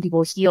helping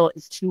people heal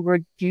is to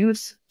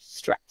reduce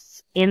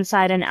stress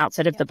inside and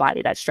outside of the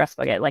body, that stress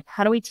bucket. Like,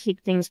 how do we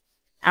take things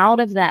out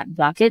of that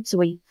bucket so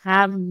we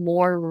have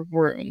more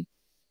room?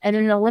 And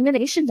an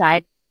elimination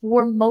diet,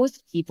 for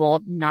most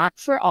people, not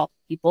for all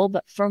people,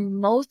 but for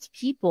most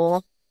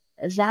people,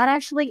 that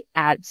actually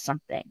adds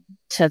something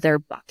to their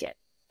bucket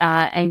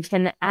and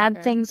can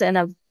add things in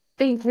a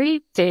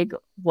very big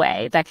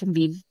way that can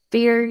be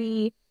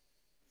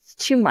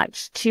too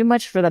much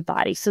for the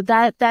body. So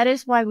that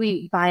is why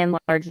we, by and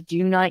large,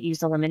 do not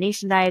use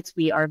elimination diets.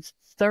 We are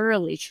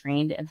thoroughly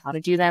trained in how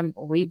to do them.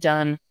 We've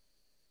done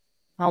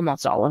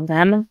almost all of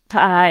them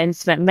and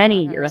spent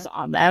many years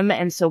on them.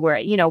 And so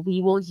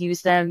we will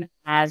use them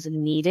as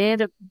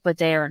needed, but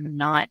they are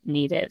not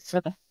needed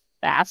for the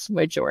vast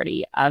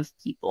majority of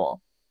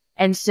people.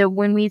 And so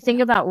when we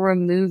think about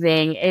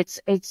removing, it's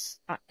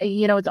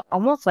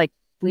almost like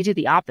we do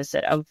the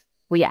opposite of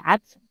we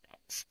add some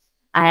things.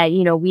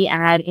 We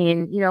add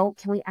in,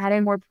 can we add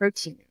in more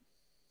protein?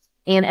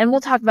 And we'll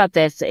talk about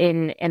this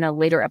in a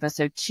later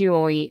episode too,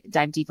 when we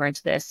dive deeper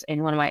into this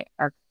in one of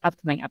our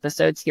upcoming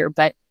episodes here.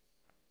 But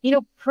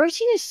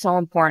protein is so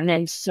important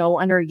and so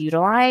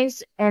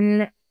underutilized,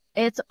 and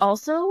it's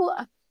also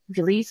a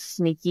really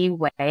sneaky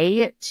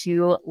way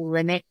to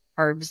limit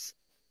carbs,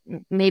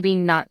 maybe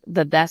not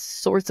the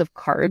best source of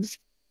carbs,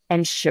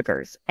 and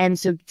sugars. And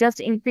so just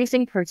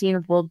increasing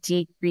protein will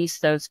decrease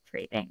those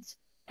cravings.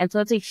 And so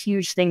that's a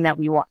huge thing that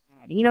we will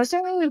add.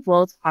 Certainly we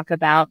will talk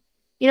about,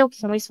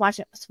 can we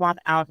swap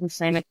out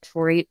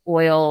inflammatory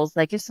oils?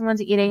 Like if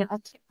someone's eating a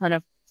ton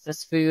of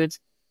processed foods,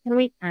 can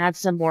we add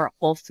some more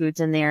whole foods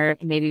in there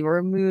and maybe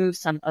remove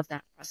some of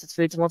that processed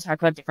foods? And we'll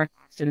talk about different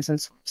options and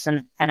sorts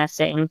and kind of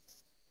thing.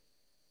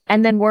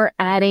 And then we're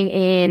adding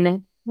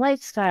in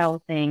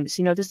lifestyle things,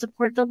 to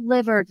support the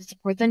liver, to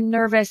support the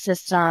nervous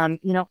system,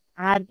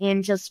 add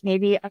in just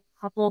maybe a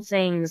couple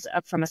things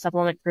from a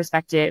supplement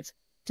perspective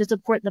to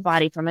support the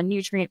body from a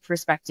nutrient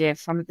perspective,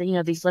 from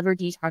these liver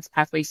detox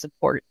pathway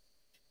support.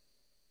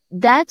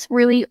 That's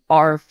really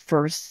our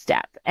first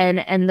step. And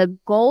the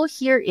goal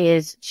here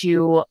is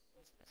to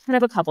kind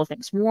of a couple of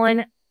things.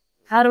 One,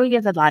 how do we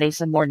give the body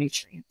some more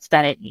nutrients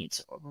that it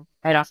needs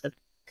right off the bat?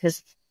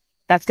 Because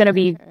that's going to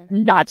be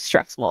not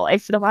stressful.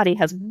 If the body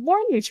has more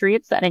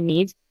nutrients that it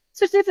needs,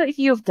 specifically if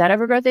you have gut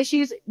overgrowth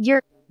issues,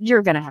 you're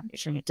going to have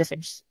nutrient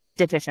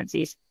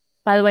deficiencies.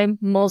 By the way,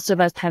 most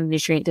of us have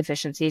nutrient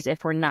deficiencies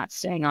if we're not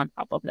staying on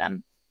top of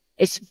them.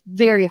 It's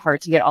very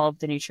hard to get all of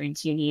the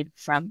nutrients you need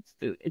from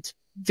food. It's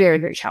very,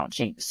 very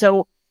challenging.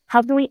 So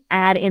how can we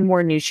add in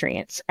more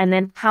nutrients? And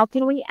then how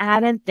can we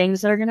add in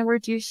things that are going to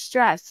reduce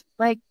stress,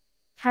 like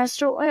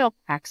castor oil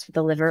packs for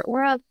the liver,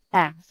 or a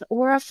bath,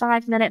 or a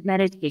 5-minute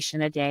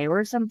meditation a day,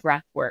 or some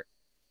breath work?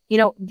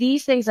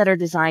 These things that are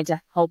designed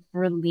to help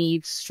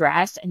relieve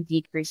stress and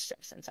decrease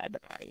stress inside the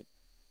body.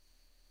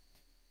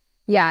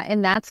 Yeah,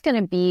 and that's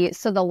going to be,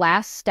 so the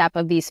last step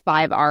of these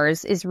 5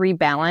 R's is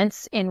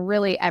rebalance, and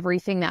really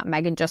everything that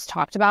Megan just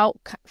talked about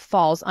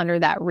falls under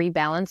that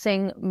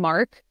rebalancing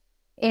mark.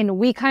 And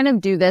we kind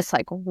of do this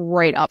like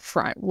right up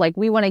front. Like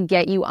we want to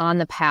get you on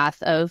the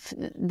path of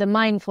the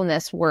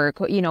mindfulness work.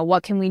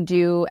 What can we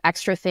do,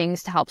 extra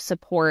things to help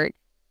support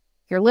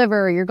your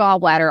liver, your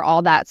gallbladder,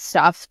 all that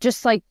stuff.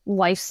 Just like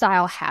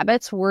lifestyle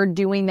habits, we're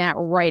doing that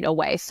right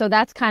away. So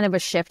that's kind of a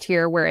shift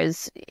here.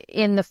 Whereas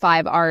in the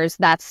 5 R's,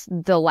 that's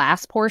the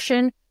last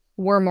portion.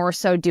 We're more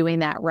so doing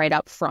that right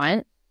up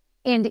front.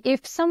 And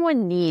if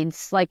someone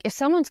needs, like if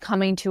someone's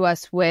coming to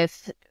us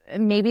with,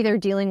 maybe they're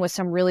dealing with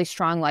some really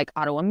strong like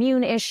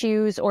autoimmune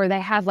issues, or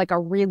they have like a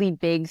really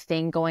big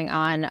thing going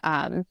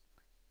on,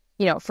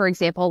 for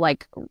example,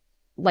 like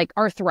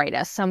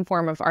arthritis, some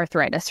form of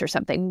arthritis or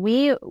something,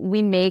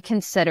 we may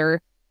consider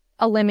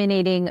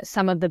eliminating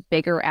some of the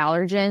bigger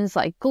allergens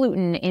like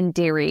gluten and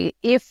dairy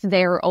if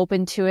they're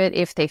open to it,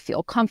 if they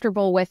feel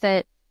comfortable with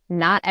it.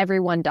 Not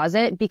everyone does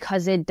it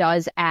because it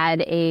does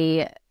add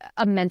a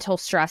mental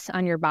stress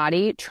on your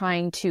body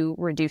trying to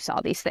reduce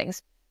all these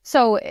things.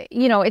 So,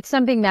 it's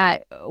something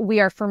that we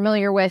are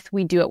familiar with.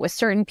 We do it with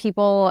certain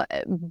people,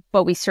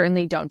 but we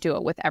certainly don't do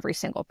it with every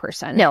single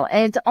person. No,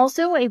 and it's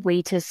also a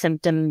way to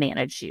symptom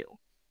manage you.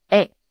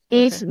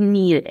 If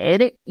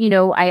needed,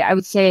 I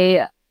would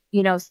say,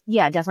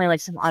 definitely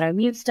like some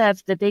autoimmune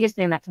stuff. The biggest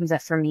thing that comes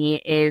up for me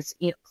is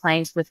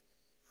clients with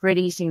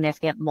pretty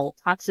significant mold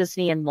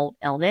toxicity and mold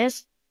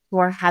illness. who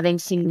are having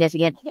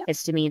significant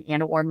histamine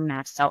and or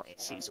mast cell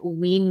issues,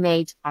 we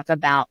may talk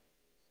about,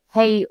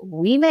 hey,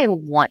 we may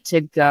want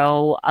to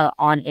go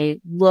on a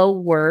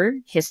lower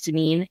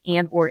histamine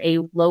and or a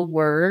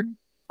lower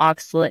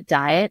oxalate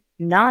diet,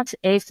 not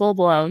a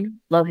full-blown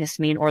low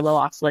histamine or low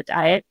oxalate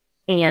diet,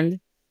 and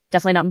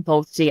definitely not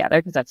both together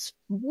because that's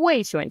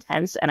way too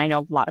intense. And I know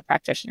a lot of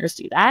practitioners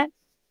do that.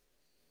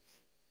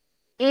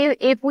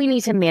 If we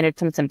need to manage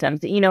some symptoms,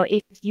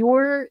 if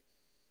you're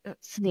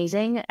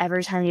sneezing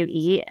every time you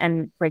eat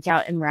and break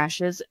out in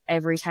rashes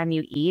every time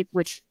you eat,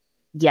 which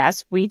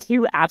yes, we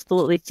do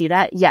absolutely see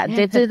that. Yeah,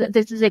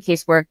 this is a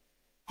case where,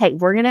 hey,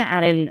 we're going to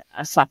add in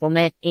a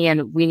supplement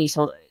and we need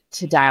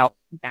to dial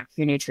back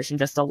your nutrition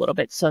just a little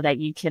bit so that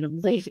you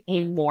can live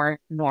a more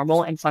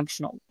normal and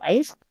functional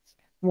life.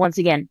 Once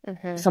again,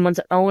 someone's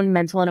own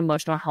mental and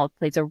emotional health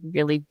plays a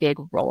really big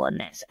role in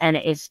this. And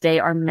if they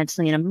are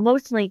mentally and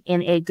emotionally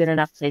in a good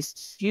enough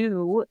place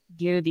to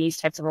do these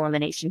types of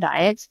elimination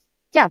diets,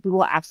 yeah, we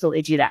will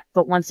absolutely do that.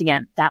 But once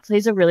again, that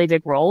plays a really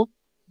big role.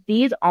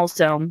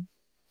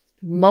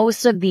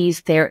 Most of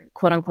these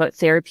quote unquote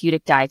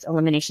therapeutic diets,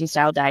 elimination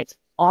style diets,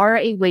 are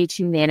a way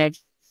to manage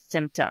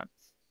symptoms.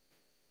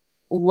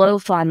 Low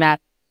FODMAP,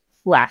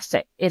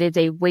 classic. It is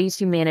a way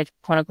to manage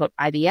quote unquote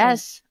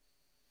IBS,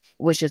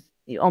 which is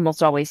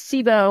almost always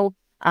SIBO.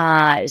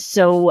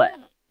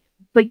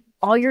 But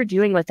all you're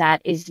doing with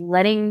that is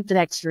letting the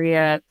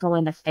bacteria go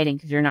into hiding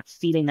because you're not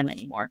feeding them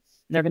anymore.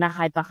 They're going to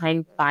hide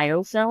behind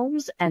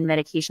biofilms, and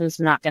medication's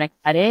not going to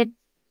cut it.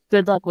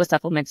 Good luck with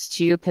supplements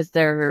too, because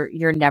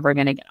you're never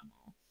going to get them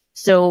all.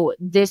 So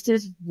this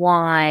is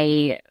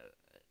why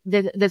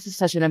this is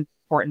such an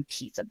important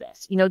piece of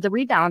this. The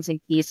rebalancing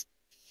piece.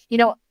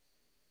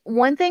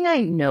 One thing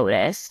I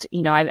noticed,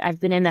 I've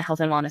been in the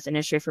health and wellness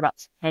industry for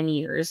about 10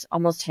 years,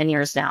 almost 10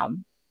 years now.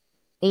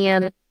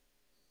 And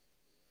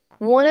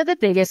one of the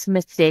biggest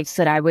mistakes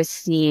that I was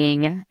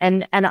seeing,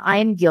 and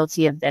I'm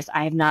guilty of this,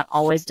 I have not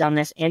always done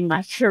this in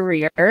my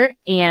career,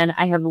 and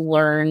I have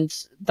learned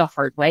the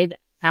hard way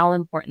how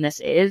important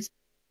this is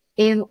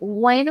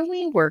when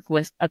we work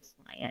with a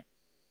client,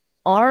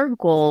 our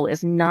goal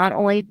is not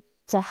only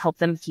to help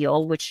them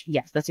heal, which,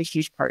 yes, that's a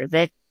huge part of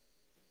it.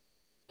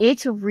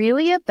 It's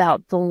really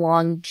about the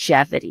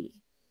longevity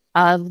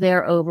of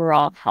their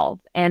overall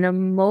health.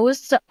 And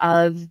most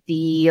of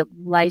the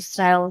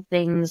lifestyle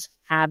things,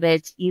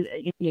 habits,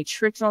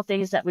 nutritional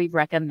things that we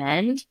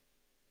recommend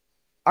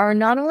are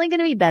not only going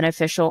to be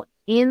beneficial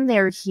in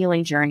their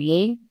healing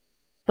journey,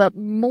 but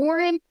more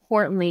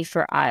importantly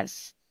for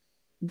us,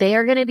 they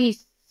are going to be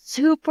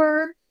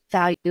super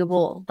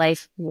valuable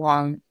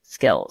lifelong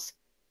skills.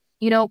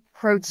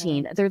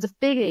 Protein, there's a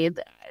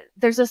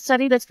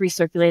study that's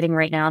recirculating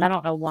right now, and I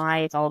don't know why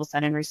it's all of a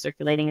sudden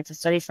recirculating. It's a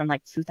study from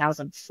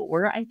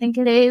 2004, I think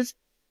it is,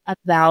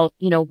 about,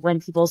 when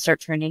people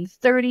start turning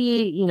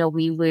 30,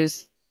 we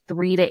lose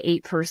 3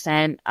 to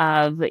 8%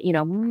 of,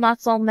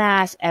 muscle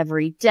mass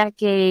every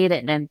decade,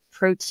 and then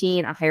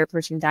protein, a higher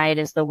protein diet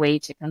is the way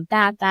to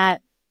combat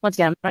that. Once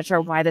again, I'm not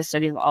sure why this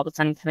study is all of a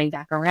sudden coming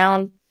back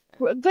around.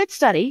 Good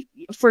study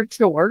for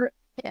sure.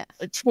 Yeah.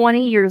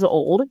 20 years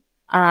old.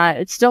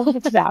 It still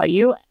has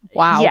value.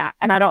 Wow. Yeah.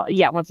 And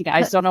once again,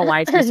 I just don't know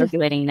why it's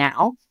recirculating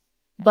now.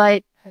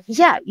 But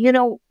yeah,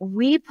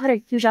 we put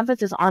a huge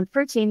emphasis on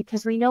protein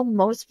because we know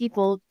most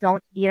people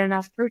don't eat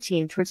enough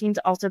protein. Protein's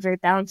also very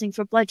balancing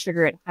for blood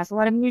sugar. It has a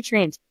lot of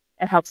nutrients.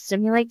 It helps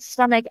stimulate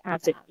stomach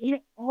acid.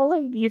 All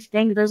of these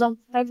things, there's a lot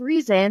of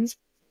reasons.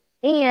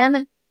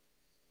 And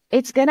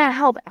it's going to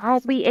help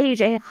as we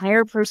age. A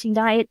higher protein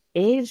diet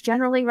is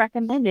generally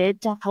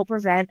recommended to help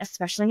prevent,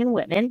 especially in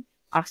women,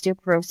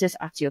 osteoporosis,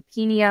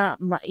 osteopenia,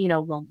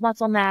 low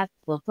muscle mass,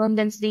 low bone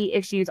density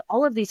issues,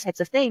 all of these types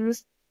of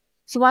things.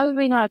 So why would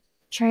we not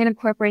try and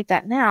incorporate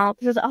that now?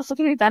 Because it's also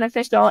going to be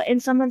beneficial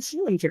in someone's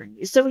healing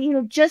journey.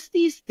 So, just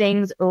these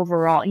things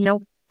overall,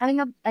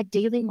 having a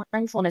daily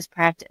mindfulness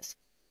practice,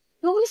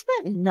 who is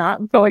that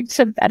not going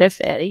to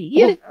benefit?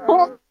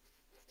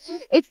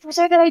 It's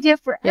such a good idea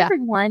for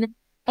everyone.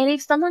 And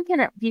if someone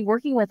can be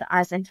working with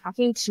us and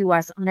talking to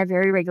us on a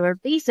very regular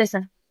basis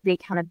and the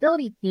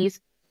accountability piece,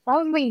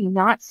 why would we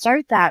not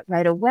start that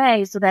right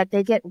away so that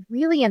they get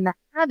really in the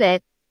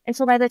habit? And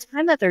so by the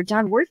time that they're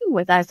done working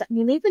with us,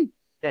 they've been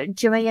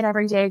doing it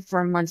every day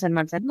for months and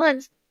months and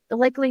months. The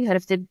likelihood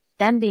of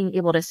them being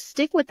able to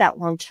stick with that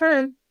long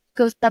term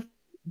goes up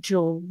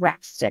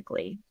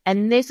drastically.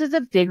 And this is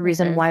a big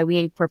reason why we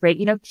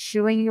incorporate,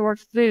 chewing your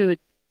food,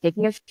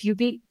 taking a few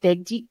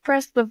big deep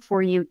breaths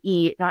before you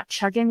eat, not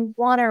chugging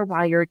water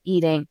while you're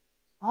eating.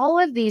 All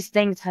of these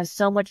things have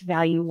so much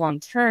value long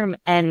term.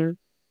 And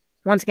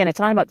once again, it's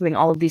not about doing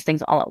all of these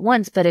things all at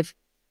once, but if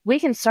we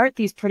can start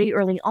these pretty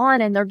early on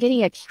and they're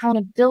getting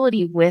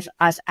accountability with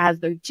us as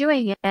they're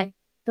doing it,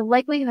 the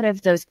likelihood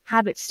of those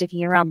habits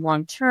sticking around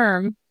long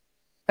term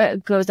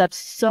goes up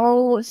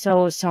so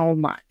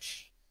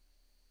much.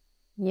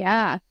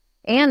 Yeah.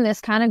 And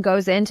this kind of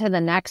goes into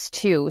the next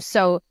two.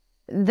 So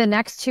the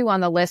next two on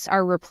the list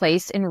are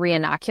replace and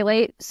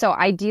reinoculate. So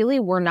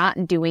ideally, we're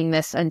not doing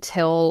this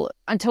until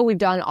we've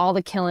done all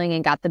the killing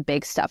and got the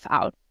big stuff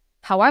out.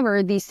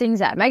 However, these things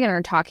that Megan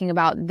are talking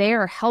about, they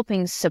are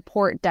helping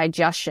support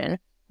digestion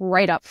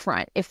right up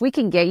front. If we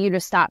can get you to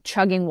stop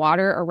chugging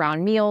water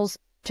around meals,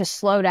 to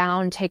slow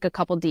down, take a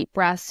couple deep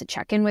breaths, to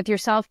check in with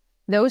yourself,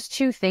 those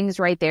two things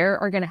right there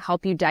are going to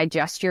help you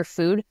digest your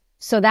food.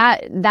 So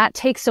that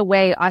takes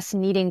away us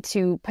needing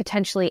to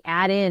potentially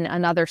add in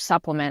another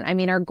supplement. I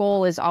mean, our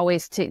goal is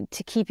always to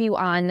keep you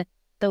on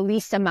the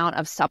least amount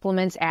of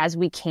supplements as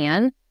we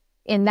can.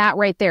 In that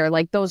right there,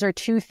 like those are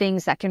two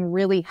things that can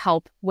really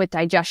help with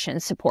digestion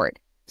support.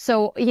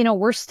 So,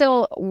 we're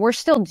still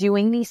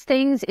doing these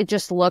things. It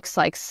just looks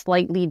like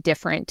slightly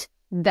different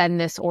than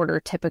the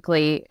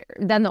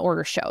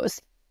order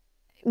shows.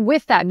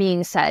 With that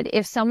being said,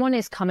 if someone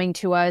is coming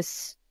to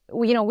us,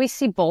 we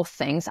see both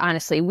things,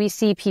 honestly. We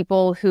see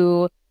people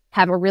who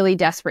have a really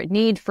desperate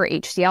need for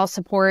HCl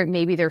support.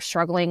 Maybe they're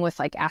struggling with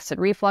like acid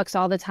reflux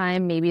all the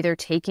time. Maybe they're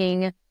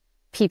taking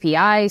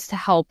PPIs to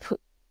help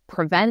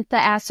prevent the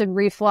acid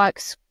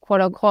reflux, quote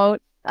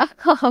unquote.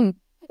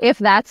 If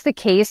that's the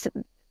case,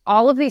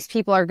 all of these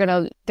people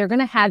they're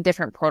gonna have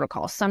different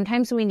protocols.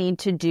 Sometimes we need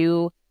to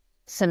do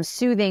some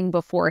soothing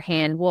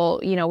beforehand.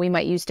 We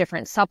might use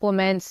different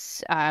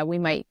supplements. We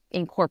might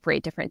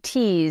incorporate different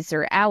teas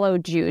or aloe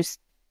juice.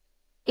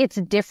 It's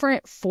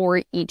different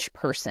for each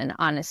person,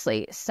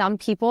 honestly. Some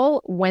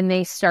people, when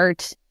they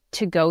start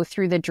to go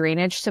through the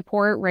drainage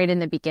support right in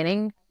the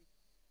beginning,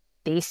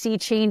 they see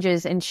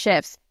changes and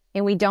shifts,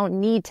 and we don't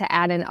need to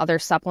add in other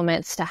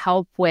supplements to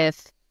help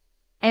with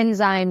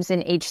enzymes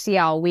and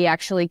HCl. We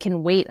actually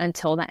can wait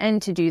until the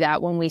end to do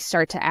that when we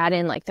start to add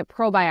in like the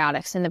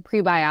probiotics and the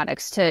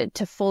prebiotics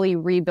to fully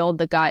rebuild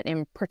the gut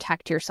and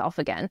protect yourself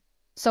again.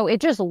 So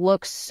it just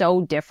looks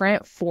so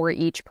different for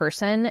each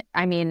person.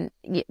 I mean,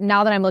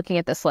 now that I'm looking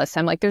at this list,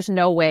 I'm like, there's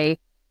no way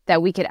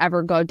that we could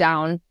ever go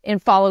down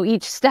and follow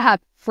each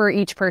step for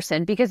each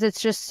person because it's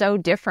just so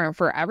different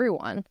for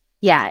everyone.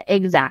 Yeah,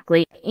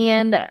 exactly.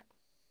 And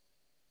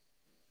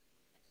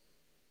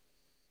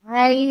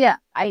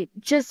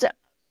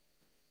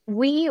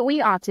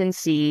we often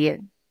see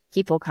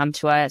people come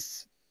to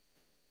us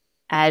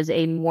as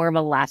a more of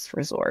a last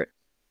resort.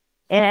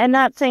 And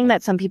not saying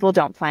that some people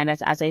don't find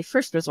us as a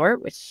first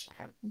resort, which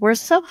we're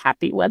so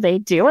happy when they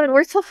do. And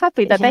we're so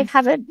happy that they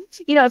haven't,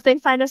 if they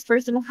find us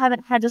first and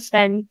haven't had to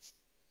spend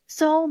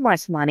so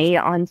much money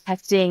on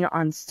testing,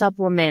 on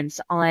supplements,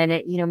 on,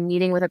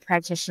 meeting with a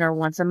practitioner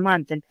once a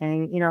month and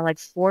paying, like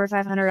 $400 or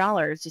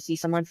 $500 to see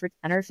someone for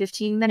 10 or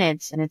 15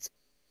 minutes. And it's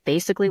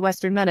basically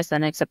Western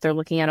medicine, except they're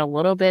looking at a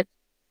little bit,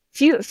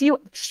 few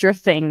extra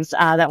things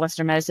that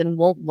Western medicine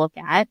won't look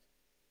at.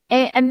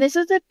 And this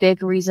is a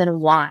big reason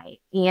why.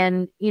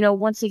 And,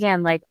 once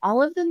again, like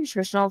all of the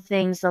nutritional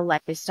things, the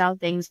lifestyle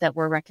things that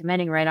we're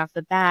recommending right off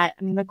the bat,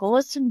 I mean, the goal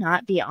is to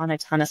not be on a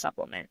ton of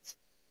supplements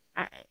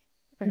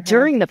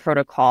during the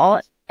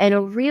protocol.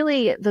 And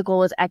really, the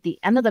goal is at the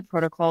end of the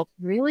protocol,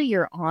 really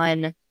you're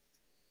on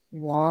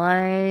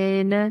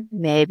one,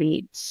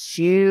 maybe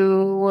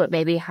two,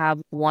 maybe have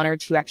one or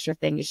two extra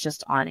things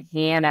just on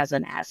hand as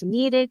an as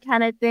needed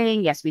kind of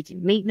thing. Yes, we do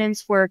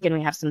maintenance work and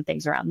we have some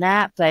things around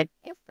that, but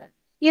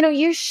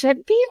you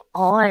should be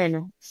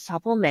on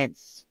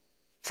supplements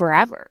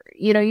forever.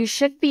 You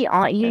should be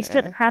on, you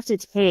shouldn't have to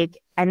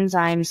take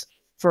enzymes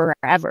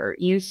forever.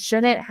 You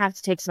shouldn't have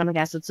to take stomach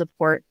acid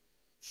support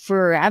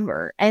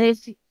forever. And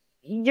if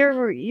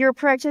your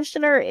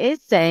practitioner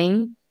is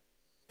saying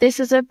this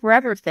is a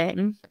forever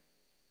thing,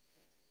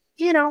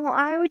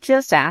 I would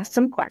just ask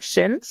some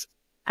questions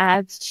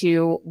as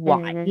to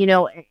why,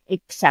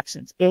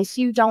 exceptions. If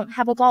you don't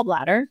have a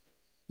gallbladder,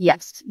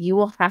 yes, you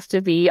will have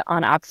to be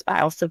on ox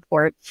bile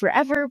support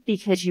forever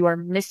because you are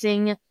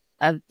missing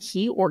a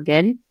key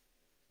organ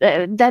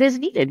that is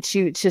needed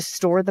to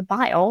store the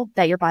bile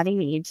that your body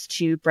needs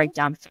to break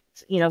down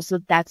foods. So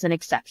that's an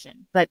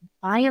exception. But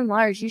by and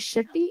large, you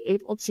should be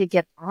able to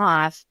get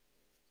off,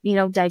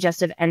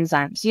 digestive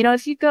enzymes.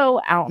 If you go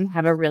out and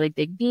have a really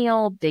big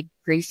meal, big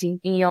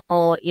greasy meal,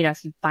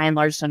 if you by and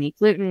large don't eat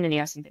gluten and you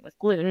have something with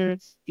gluten,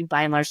 if you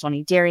by and large don't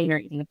eat dairy and you're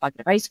eating a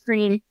bucket of ice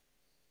cream,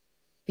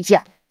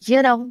 yeah,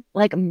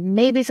 like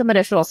maybe some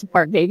additional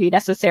support may be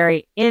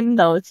necessary in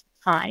those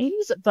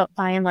times, but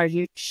by and large,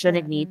 you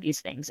shouldn't need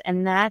these things.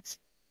 And that's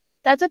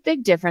a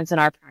big difference in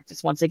our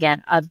practice, once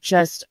again, of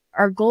just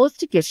our goal is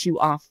to get you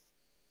off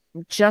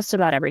just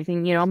about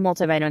everything.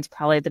 Multivitamins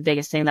probably the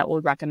biggest thing that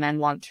we'll recommend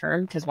long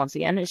term, because once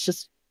again, it's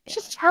just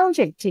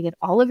challenging to get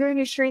all of your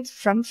nutrients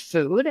from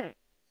food.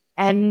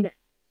 And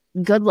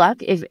good luck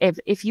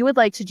if you would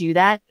like to do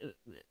that.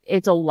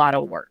 It's a lot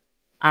of work.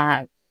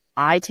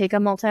 I take a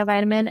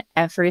multivitamin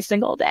every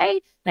single day,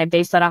 and I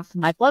base that off of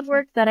my blood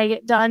work that I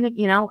get done,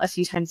 a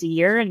few times a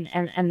year,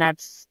 and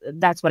that's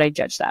what I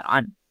judge that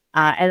on,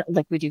 and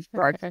like we do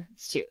for our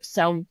clients too.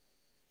 So,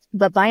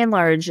 but by and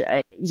large,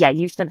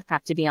 you shouldn't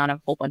have to be on a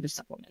whole bunch of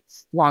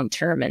supplements long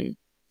term, and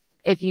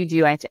if you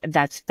do,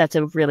 that's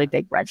a really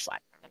big red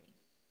flag.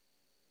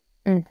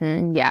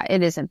 Yeah,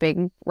 it is a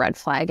big red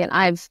flag, and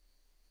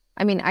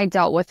I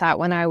dealt with that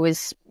when I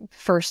was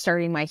first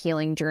starting my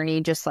healing journey,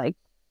 just like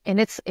And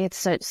it's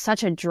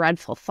such a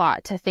dreadful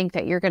thought to think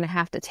that you're going to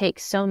have to take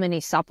so many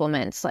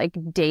supplements like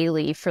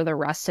daily for the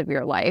rest of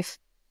your life.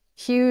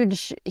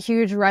 Huge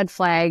red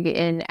flag,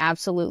 and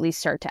absolutely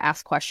start to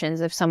ask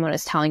questions if someone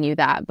is telling you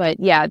that. But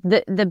yeah,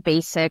 the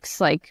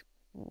basics, like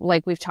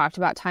we've talked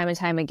about time and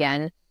time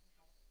again,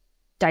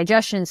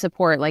 digestion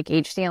support like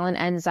HDL and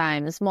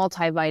enzymes,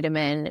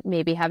 multivitamin,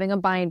 maybe having a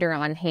binder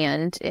on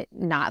hand,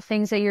 not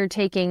things that you're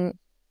taking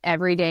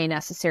every day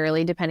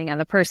necessarily, depending on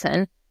the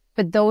person,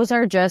 but those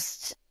are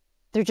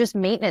they're just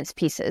maintenance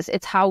pieces.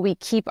 It's how we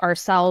keep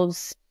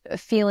ourselves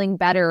feeling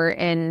better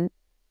and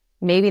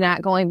maybe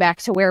not going back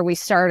to where we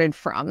started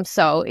from.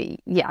 So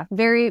yeah,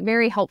 very,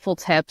 very helpful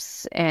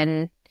tips.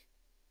 And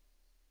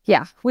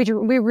yeah, we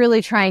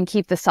really try and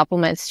keep the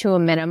supplements to a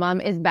minimum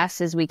as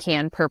best as we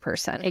can per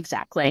person.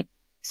 Exactly.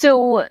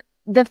 So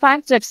the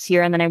 5 steps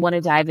here, and then I want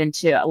to dive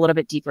into a little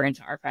bit deeper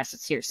into our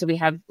process here. So we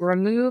have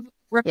remove,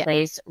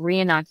 replace,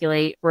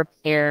 reinoculate,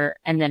 repair,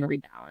 and then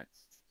rebalance.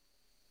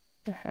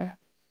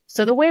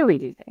 So the way we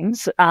do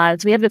things,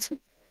 is we have this,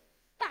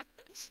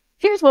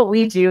 here's what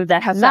we do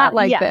that has not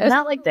like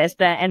this,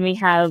 and we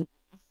have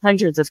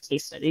hundreds of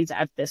case studies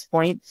at this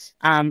point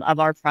of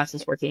our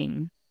process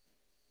working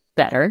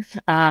better.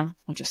 I'll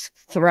just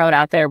throw it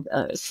out there,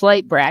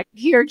 slight brag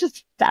here,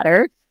 just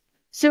better.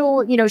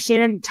 So,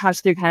 Shannon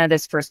talks through kind of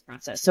this first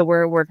process. So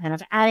we're kind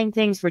of adding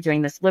things. We're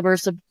doing this liver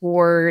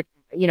support,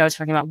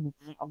 talking about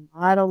a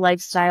lot of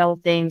lifestyle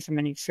things from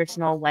a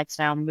nutritional,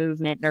 lifestyle,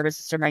 movement, nervous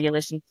system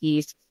regulation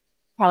piece,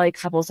 probably a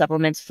couple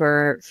supplements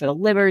for the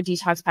liver,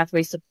 detox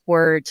pathway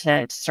support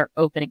to start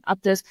opening up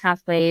those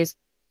pathways.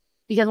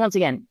 Because once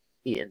again,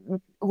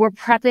 we're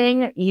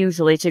prepping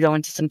usually to go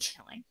into some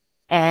killing.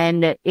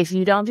 And if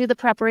you don't do the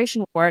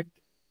preparation work,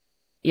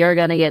 you're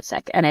going to get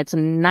sick, and it's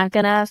not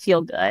going to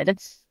feel good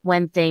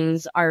when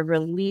things are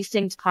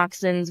releasing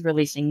toxins,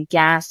 releasing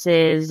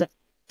gases,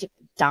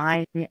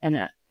 dying,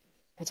 and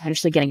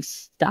potentially getting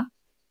stuck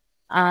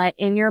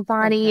in your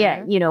body.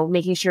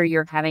 Making sure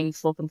you're having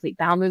full, complete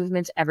bowel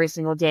movements every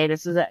single day.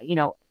 This is a,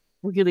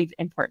 really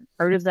important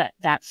part of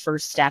that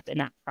first step in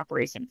that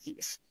preparation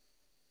piece.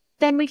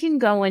 Then we can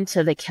go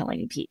into the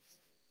killing piece.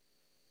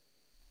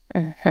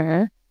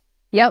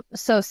 Yep.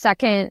 So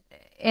second,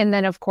 and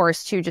then of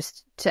course,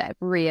 just to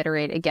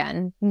reiterate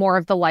again, more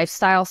of the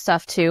lifestyle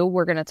stuff too.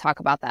 We're going to talk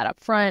about that up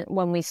front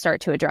when we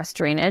start to address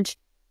drainage.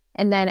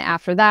 And then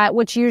after that,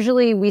 which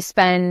usually we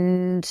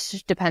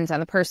spend, depends on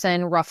the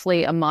person,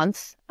 roughly a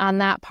month on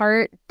that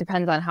part,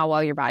 depends on how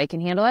well your body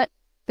can handle it.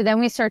 But then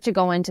we start to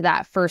go into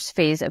that first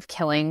phase of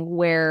killing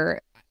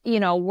where,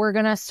 we're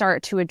going to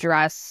start to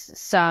address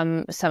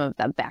some of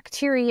the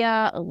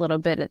bacteria, a little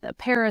bit of the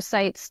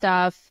parasite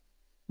stuff.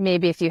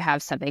 Maybe if you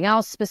have something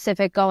else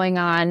specific going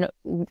on,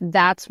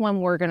 that's when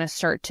we're going to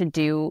start to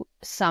do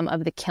some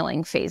of the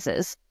killing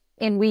phases.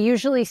 And we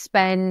usually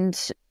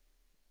spend,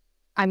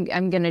 I'm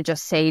going to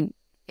just say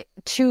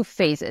 2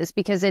 phases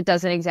because it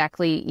doesn't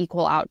exactly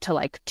equal out to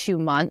like 2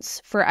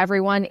 months for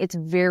everyone. It's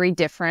very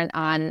different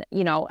on,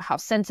 how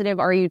sensitive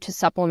are you to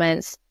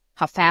supplements?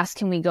 How fast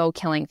can we go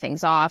killing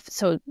things off?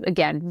 So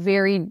again,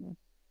 very,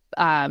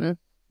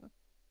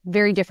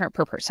 very different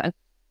per person.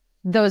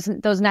 Those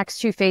next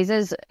 2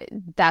 phases,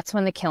 that's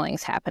when the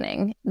killing's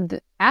happening.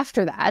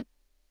 After that,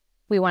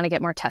 we want to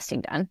get more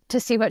testing done to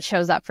see what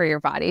shows up for your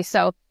body.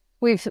 So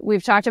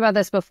we've talked about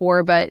this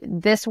before, but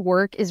this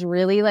work is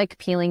really like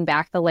peeling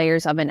back the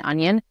layers of an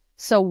onion.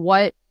 So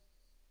what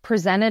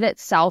presented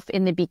itself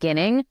in the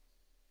beginning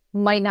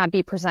might not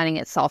be presenting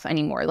itself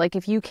anymore. Like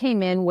if you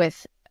came in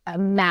with a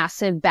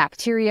massive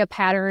bacteria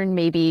pattern,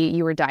 maybe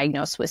you were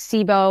diagnosed with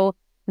SIBO,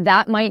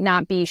 that might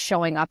not be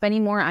showing up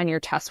anymore on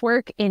your test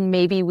work. And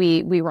maybe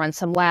we run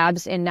some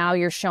labs and now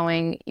you're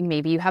showing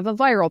maybe you have a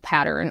viral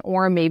pattern,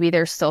 or maybe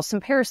there's still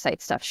some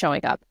parasite stuff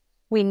showing up.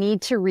 We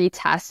need to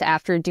retest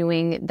after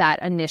doing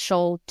that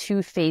initial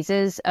 2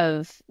 phases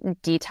of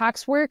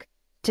detox work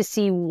to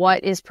see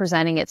what is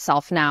presenting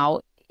itself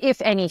now,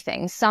 if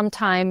anything.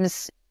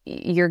 Sometimes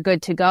you're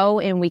good to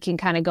go and we can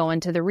kind of go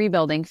into the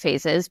rebuilding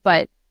phases,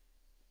 but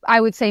I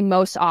would say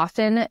most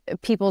often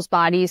people's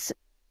bodies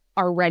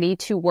are ready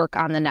to work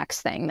on the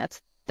next thing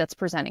that's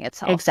presenting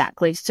itself.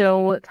 Exactly.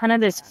 So kind of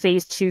this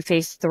phase 2,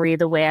 phase 3,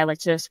 the way I like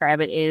to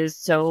describe it is,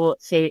 so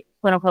say,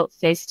 quote unquote,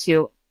 phase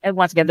 2. And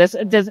once again, this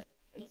is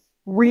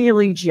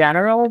really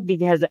general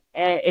because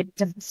it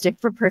doesn't stick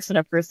for person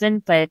to person,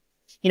 but,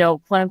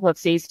 quote unquote,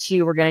 phase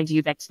 2, we're going to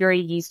do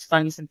bacteria, yeast,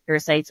 fungus, and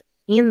parasites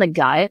in the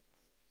gut.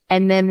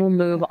 And then we'll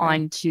move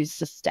on to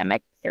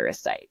systemic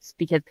parasites,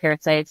 because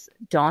parasites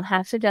don't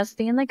have to just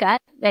be in the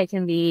gut. They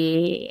can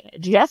be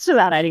just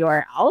about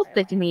anywhere else.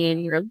 They can be in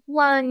your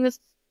lungs.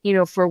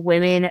 For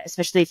women,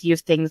 especially if you have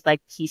things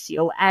like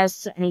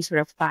PCOS, any sort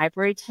of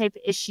fibroid type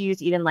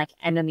issues, even like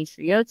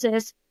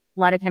endometriosis, a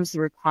lot of times the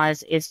root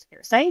cause is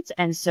parasites.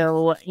 And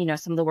so,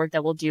 some of the work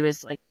that we'll do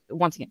is like,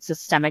 once again,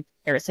 systemic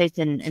parasites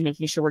and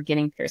making sure we're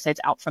getting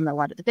parasites out from a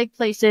lot of the big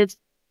places,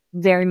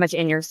 very much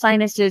in your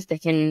sinuses. They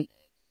can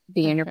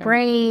be in your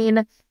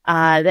brain.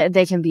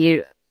 They can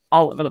be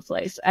all over the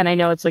place. And I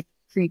know it's like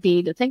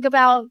creepy to think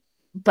about,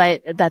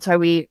 but that's why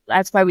we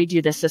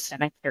do the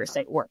systemic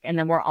parasite work. And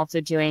then we're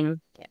also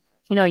doing,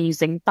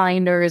 using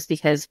binders,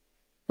 because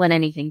when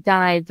anything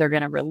dies, they're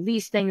going to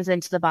release things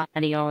into the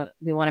body.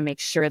 We want to make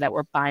sure that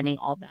we're binding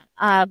all that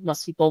up.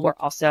 Most people were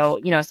also,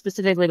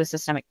 specifically with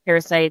systemic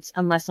parasites,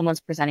 unless someone's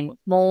presenting with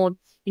mold,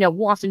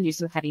 we'll often do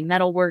some heavy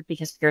metal work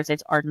because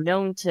parasites are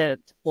known to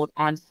hold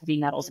on to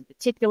heavy metals in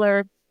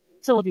particular.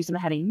 So we'll do some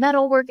heavy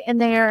metal work in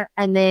there.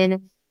 And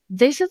then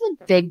this is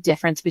a big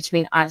difference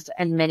between us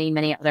and many,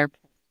 many other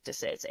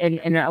practices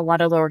and a lot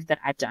of the work that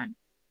I've done.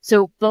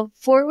 So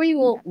before we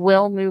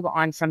will move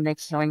on from the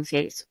healing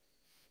phase,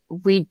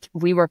 we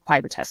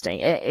require testing.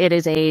 It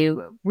is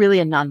really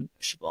a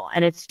non-negotiable,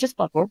 and it's just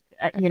blood work,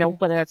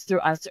 whether it's through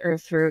us or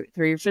through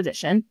your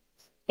physician.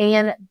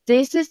 And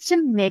this is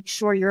to make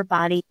sure your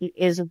body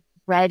is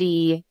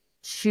ready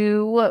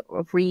to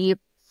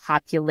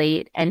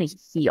repopulate and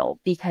heal.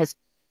 Because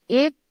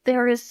if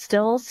there is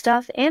still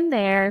stuff in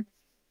there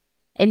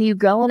and you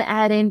go and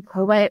add in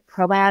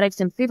probiotics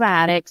and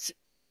prebiotics,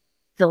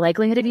 the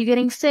likelihood of you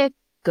getting sick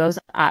goes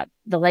up.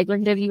 The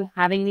likelihood of you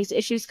having these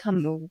issues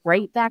come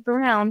right back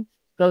around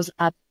goes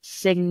up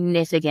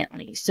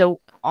significantly.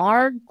 So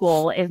our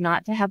goal is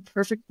not to have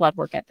perfect blood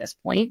work at this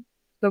point,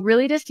 but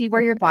really to see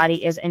where your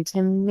body is and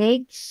to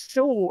make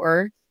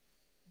sure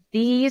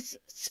these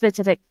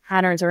specific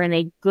patterns are in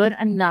a good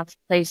enough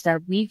place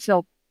that we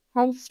feel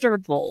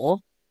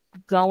comfortable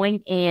going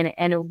in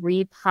and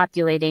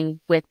repopulating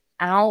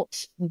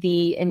without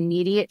the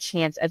immediate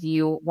chance of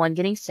you, one,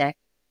 getting sick,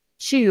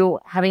 two,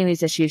 having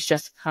these issues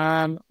just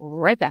come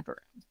right back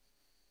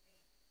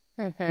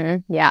around.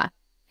 Mm-hmm. Yeah.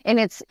 And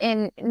it's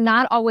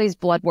not always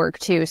blood work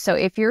too. So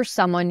if you're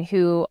someone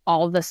who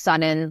all of a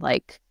sudden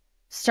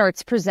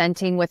starts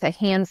presenting with a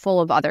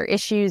handful of other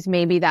issues,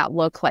 maybe that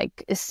look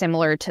like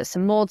similar to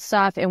some mold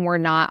stuff, and we're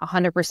not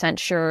 100%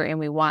 sure and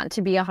we want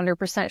to be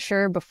 100%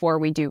 sure before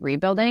we do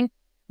rebuilding,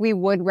 we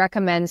would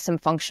recommend some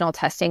functional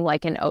testing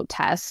like an OAT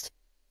test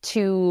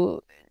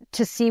to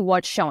see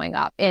what's showing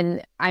up.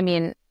 And I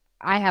mean,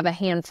 I have a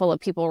handful of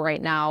people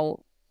right now,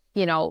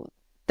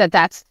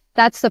 that's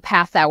the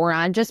path that we're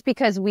on, just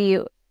because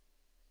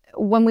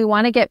when we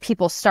want to get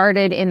people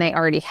started and they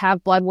already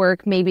have blood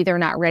work, maybe they're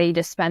not ready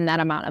to spend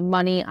that amount of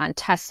money on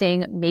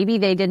testing. Maybe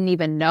they didn't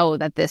even know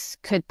that this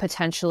could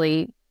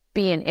potentially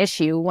be an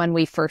issue when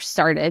we first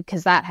started,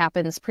 because that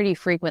happens pretty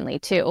frequently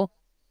too.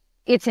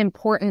 It's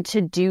important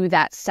to do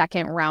that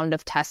second round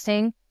of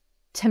testing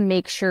to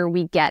make sure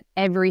we get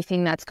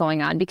everything that's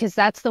going on, because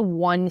that's the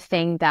one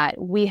thing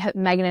that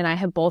Megan and I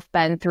have both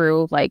been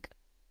through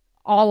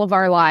all of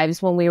our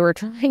lives when we were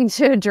trying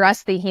to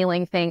address the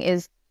healing thing,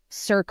 is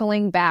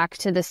circling back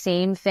to the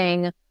same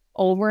thing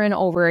over and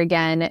over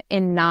again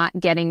and not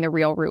getting the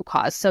real root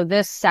cause. So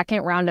this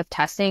second round of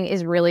testing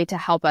is really to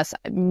help us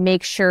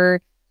make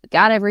sure we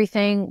got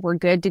everything, we're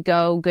good to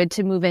go, good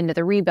to move into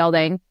the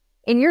rebuilding.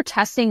 And your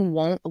testing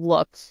won't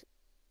look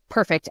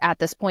perfect at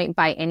this point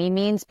by any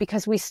means,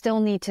 because we still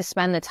need to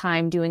spend the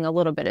time doing a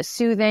little bit of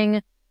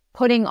soothing,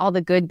 putting all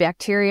the good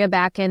bacteria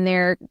back in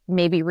there,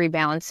 maybe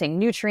rebalancing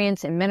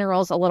nutrients and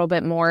minerals a little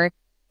bit more.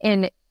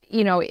 And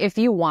if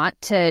you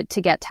want to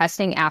get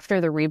testing after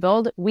the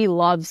rebuild, we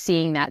love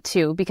seeing that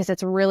too, because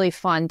it's really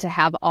fun to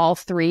have all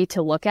three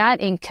to look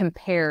at and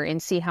compare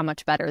and see how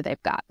much better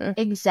they've gotten.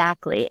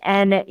 Exactly.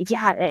 And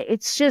yeah,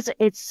 it's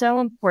so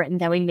important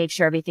that we make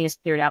sure everything is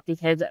cleared out,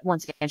 because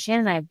once again, Shannon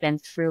and I have been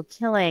through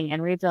killing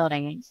and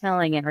rebuilding and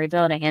killing and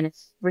rebuilding. And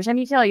every time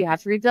you kill, you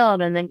have to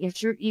rebuild, and then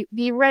you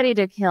be ready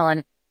to kill.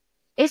 And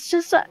it's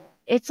a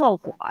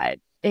lot.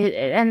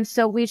 And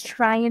so we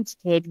try and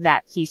take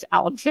that piece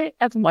out of it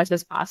as much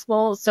as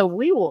possible. So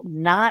we will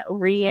not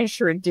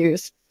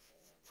reintroduce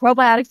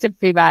probiotics and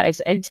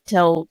prebiotics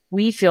until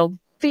we feel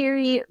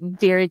very,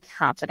 very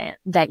confident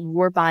that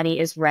your body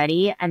is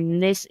ready.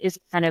 And this is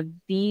kind of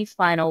the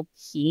final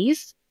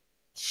piece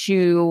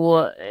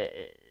to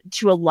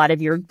a lot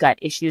of your gut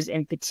issues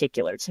in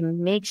particular, to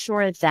make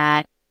sure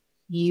that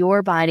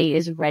your body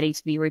is ready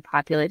to be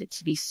repopulated,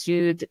 to be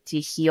soothed, to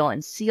heal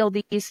and seal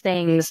these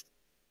things.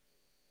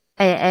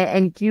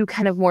 And do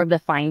kind of more of the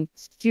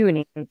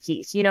fine-tuning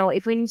piece.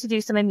 If we need to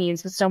do some immune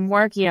system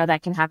work,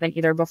 that can happen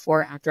either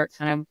before or after.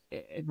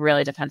 It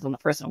really depends on the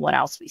person, what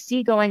else we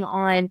see going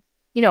on.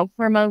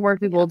 Hormone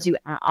work we will do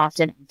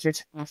often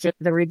after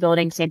the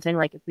rebuilding. Same thing,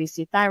 like if we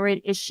see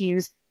thyroid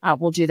issues,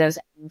 we'll do those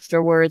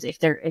afterwards if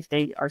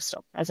they are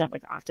still present,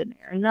 which often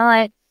they are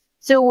not.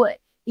 So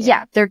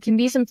yeah, there can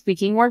be some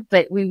tweaking work,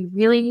 but we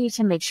really need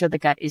to make sure the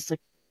gut is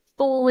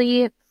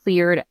fully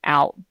cleared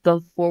out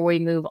before we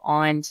move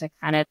on to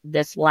kind of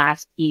this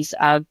last piece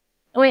of,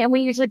 and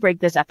we usually break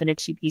this up into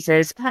two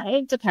pieces.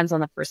 It depends on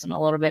the person a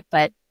little bit,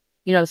 but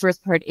the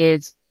first part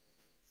is,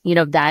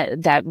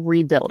 that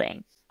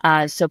rebuilding.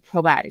 So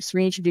probiotics,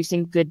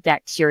 reintroducing good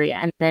bacteria.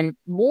 And then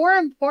more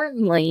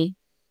importantly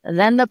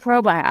than the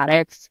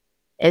probiotics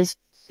is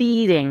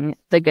feeding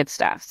the good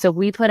stuff. So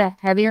we put a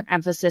heavier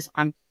emphasis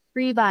on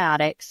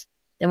prebiotics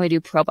than we do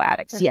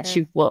probiotics. Mm-hmm. Yes,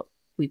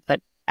 we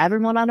put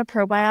everyone on a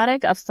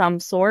probiotic of some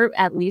sort,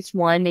 at least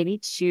one, maybe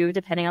two,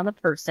 depending on the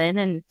person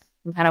and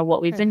and kind of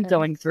what we've been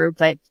going through,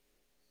 but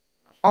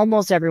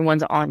almost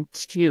everyone's on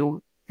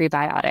 2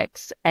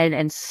 prebiotics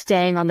and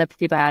staying on the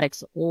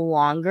prebiotics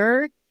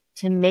longer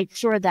to make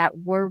sure that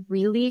we're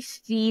really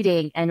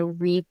feeding and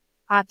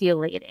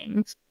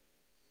repopulating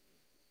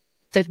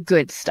the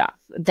good stuff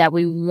that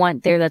we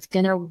want there that's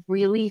going to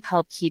really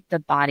help keep the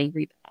body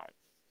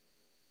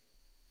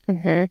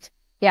rebalanced.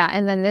 Yeah.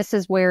 And then this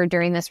is where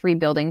during this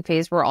rebuilding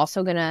phase, we're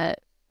also going to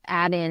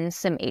add in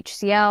some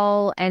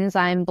HCl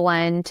enzyme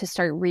blend to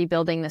start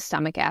rebuilding the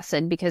stomach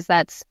acid, because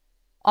that's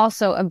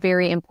also a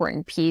very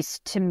important piece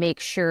to make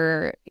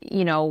sure,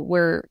 you know,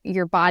 where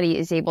your body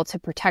is able to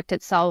protect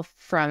itself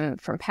from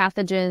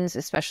pathogens,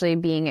 especially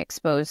being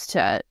exposed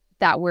to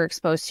that we're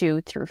exposed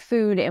to through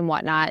food and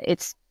whatnot.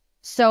 It's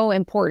so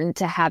important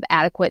to have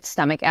adequate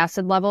stomach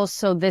acid levels.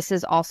 So this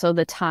is also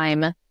the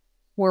time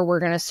where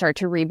we're going to start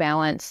to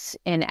rebalance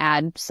and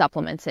add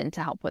supplements in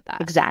to help with that.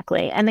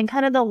 Exactly. And then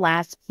kind of the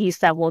last piece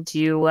that we'll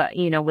do,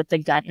 you know, with the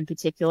gut in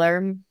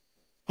particular,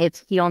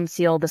 it's heal and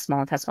seal the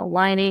small intestinal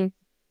lining.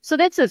 So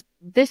this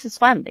is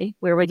finally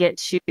where we get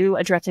to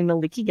addressing the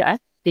leaky gut,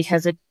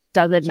 because it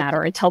doesn't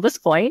matter until this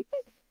point.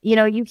 You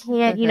know, you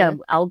can't, you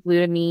know,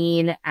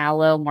 L-glutamine,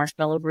 aloe,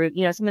 marshmallow root,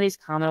 you know, some of these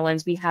common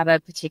ones. We have a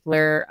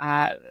particular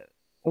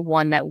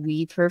one that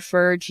we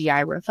prefer,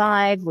 GI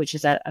Revive, which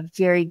is a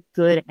very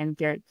good and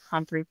very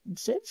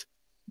comprehensive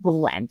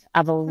blend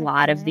of a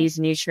lot of these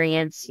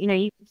nutrients. You know,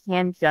 you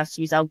can just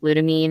use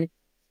L-glutamine.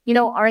 You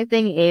know, our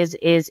thing is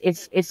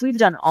if we've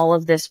done all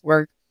of this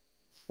work,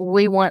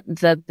 we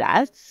want the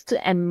best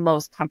and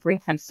most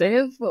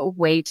comprehensive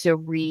way to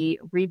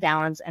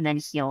rebalance and then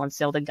heal and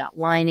seal the gut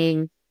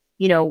lining.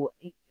 You know,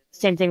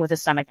 same thing with the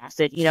stomach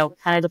acid. You know,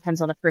 kind of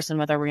depends on the person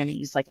whether we're going to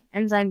use like an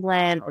enzyme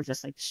blend or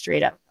just like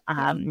straight up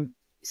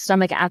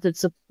stomach acid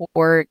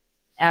support.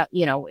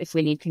 You know, if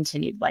we need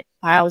continued like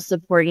bile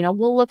support, you know,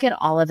 we'll look at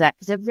all of that,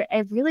 because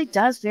it really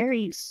does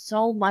vary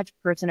so much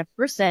person to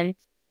person.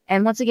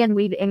 And once again,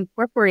 we've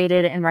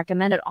incorporated and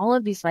recommended all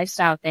of these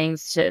lifestyle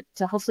things to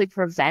hopefully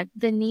prevent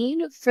the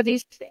need for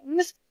these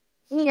things.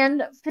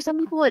 And for some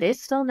people, it is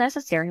still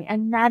necessary,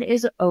 and that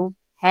is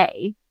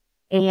okay.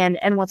 And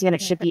once again,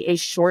 it should be a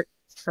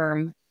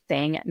short-term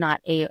thing,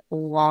 not a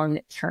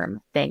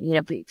long-term thing. You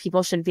know,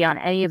 people shouldn't be on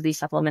any of these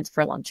supplements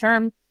for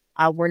long-term.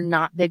 We're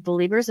not big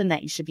believers in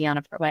that you should be on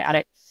a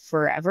probiotic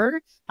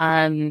forever.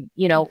 You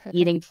know,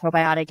 eating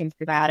probiotic and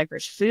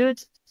prebiotic-rich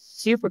foods,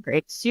 super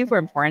great, super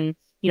important.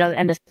 You know,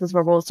 and this is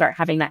where we'll start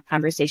having that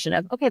conversation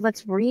of, okay,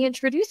 let's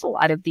reintroduce a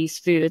lot of these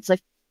foods.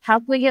 Like, how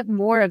can we get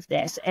more of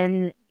this?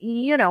 And,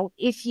 you know,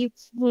 if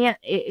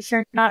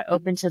you're not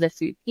open to the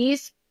food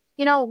piece,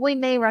 you know, we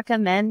may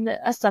recommend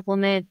a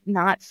supplement,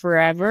 not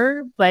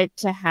forever, but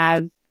to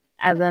have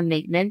as a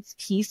maintenance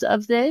piece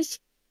of this.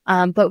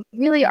 But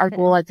really our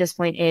goal at this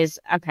point is,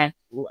 okay,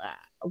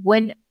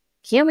 when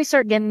can we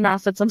start getting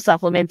off of some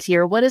supplements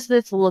here? What does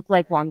this look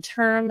like long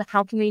term?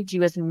 How can we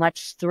do as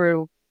much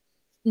through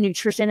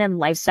nutrition and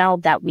lifestyle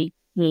that we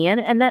can,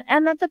 and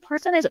that the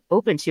person is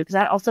open to, because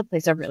that also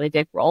plays a really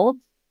big role.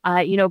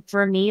 You know,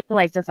 for me,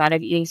 like the thought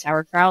of eating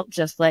sauerkraut,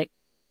 just like,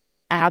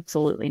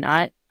 absolutely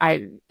not.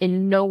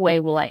 In no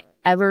way will I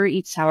ever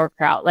eat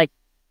sauerkraut. Like,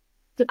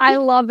 I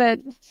love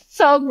it.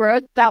 So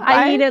gross.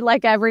 I eat it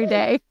like every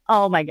day.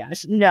 Oh my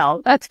gosh,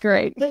 no. That's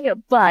great.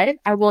 But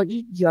I will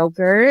eat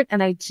yogurt,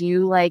 and I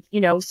do like,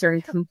 you know,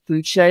 certain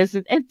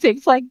kombuchas and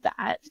things like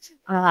that.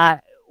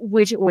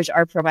 Which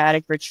are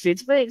probiotic rich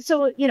foods. But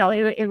so, you know,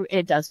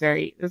 it does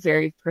vary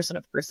very person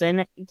to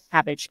person.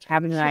 Cabbage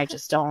and I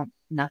just don't,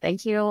 no,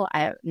 thank you.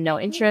 I have no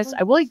interest.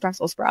 I will eat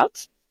Brussels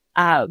sprouts.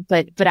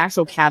 But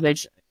actual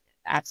cabbage,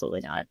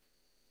 absolutely not.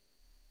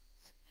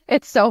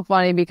 It's so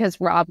funny because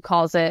Rob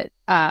calls it,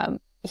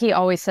 he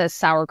always says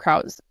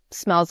sauerkraut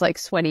smells like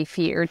sweaty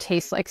feet or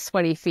tastes like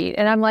sweaty feet.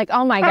 And I'm like,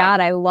 oh my God,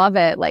 I love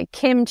it. Like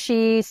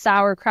kimchi,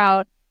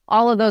 sauerkraut.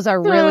 All of those are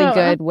really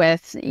good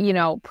with, you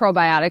know,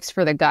 probiotics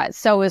for the gut.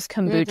 So is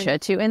kombucha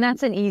too. And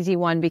that's an easy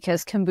one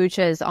because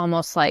kombucha is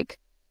almost like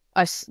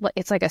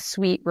it's like a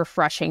sweet,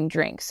 refreshing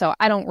drink. So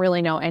I don't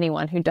really know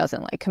anyone who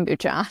doesn't like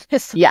kombucha,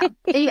 honestly. Yeah.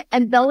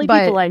 And the only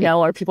people I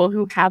know are people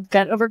who have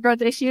gut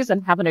overgrowth issues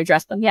and haven't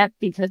addressed them yet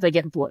because they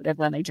get bloated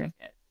when they drink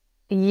it.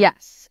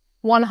 Yes,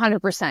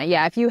 100%.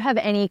 Yeah. If you have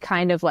any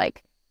kind of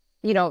like,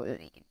 you know,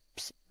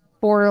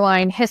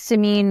 borderline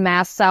histamine,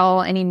 mast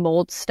cell, any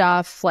mold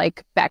stuff,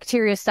 like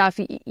bacteria stuff,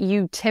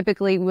 you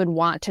typically would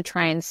want to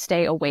try and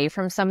stay away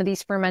from some of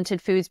these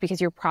fermented foods because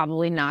you're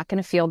probably not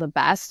going to feel the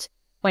best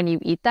when you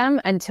eat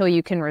them until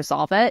you can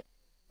resolve it.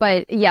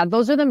 But yeah,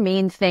 those are the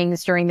main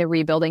things during the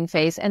rebuilding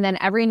phase. And then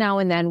every now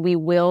and then we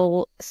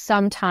will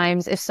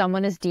sometimes, if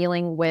someone is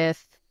dealing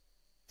with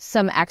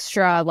some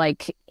extra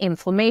like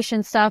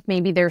inflammation stuff,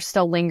 maybe they're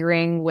still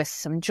lingering with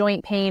some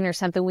joint pain or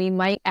something, we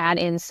might add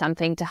in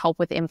something to help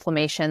with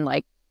inflammation,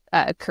 like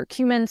a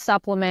curcumin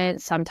supplement.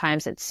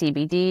 Sometimes it's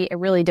CBD. It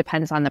really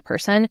depends on the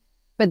person.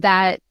 But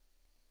that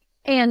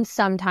And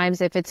sometimes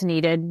if it's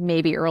needed,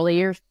 maybe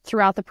earlier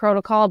throughout the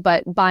protocol,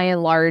 but by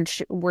and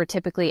large, we're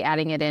typically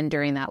adding it in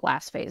during that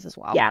last phase as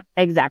well. Yeah,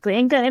 exactly.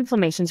 And gut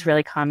inflammation is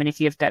really common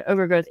if you've got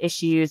overgrowth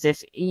issues,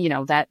 if, leaky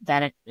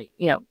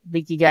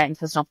gut,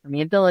 intestinal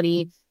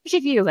permeability, which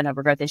if you have an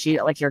overgrowth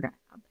issue, like you're going to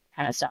have that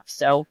kind of stuff.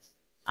 So,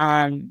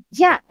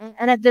 yeah.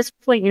 And at this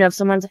point, if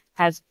someone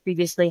has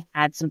previously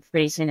had some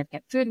pretty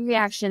significant food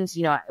reactions,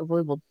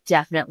 we will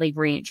definitely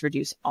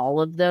reintroduce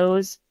all of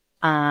those.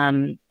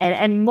 And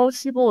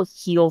most people will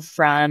heal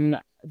from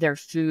their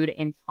food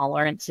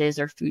intolerances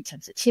or food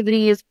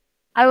sensitivities.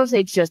 I would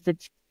say just the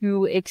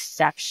two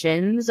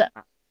exceptions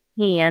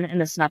can, and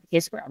this is not the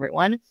case for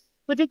everyone,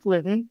 would be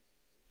gluten.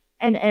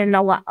 And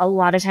a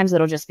lot of times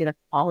it'll just be the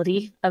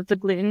quality of the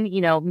gluten.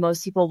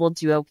 Most people will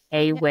do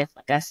okay with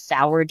like a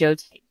sourdough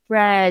type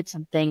bread,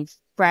 something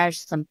fresh,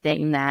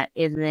 something that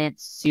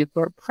isn't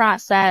super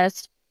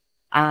processed.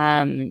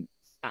 I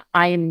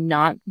am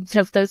not one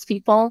of those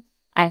people.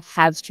 I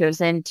have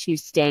chosen to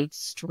stay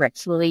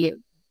strictly,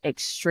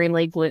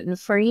 extremely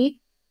gluten-free.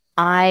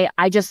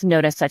 I just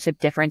notice such a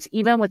difference,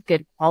 even with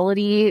good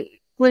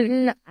quality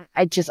gluten.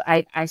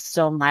 I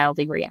still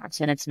mildly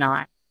react, and it's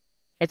not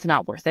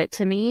worth it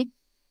to me.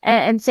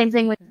 And same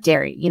thing with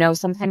dairy.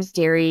 Sometimes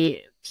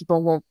dairy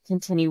people will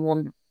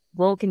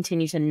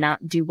continue to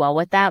not do well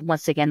with that.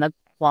 Once again, the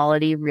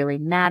quality really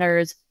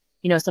matters.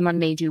 Someone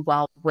may do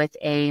well with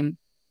a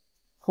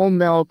whole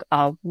milk,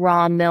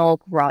 raw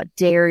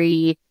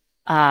dairy,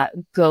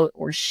 goat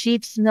or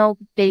sheep's milk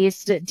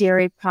based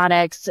dairy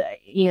products.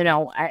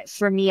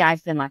 For me,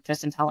 I've been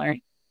lactose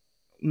intolerant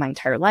my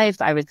entire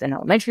life. I was in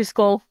elementary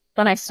school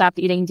when I stopped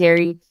eating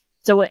dairy.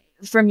 So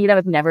for me, that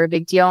was never a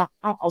big deal.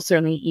 I'll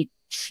certainly eat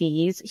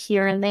cheese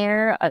here and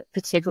there,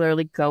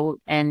 particularly goat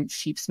and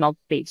sheep's milk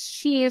based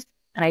cheese.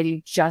 And I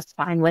do just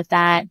fine with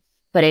that.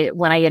 But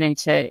when I get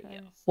into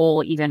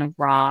whole, even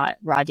raw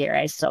dairy,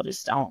 I still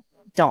just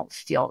don't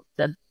feel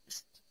the.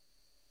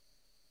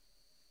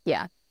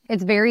 Yeah.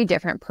 It's very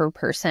different per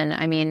person.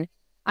 I mean,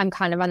 I'm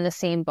kind of on the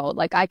same boat.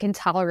 Like I can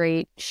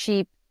tolerate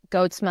sheep,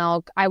 goat's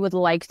milk. I would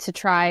like to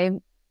try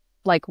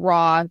like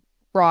raw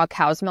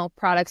cow's milk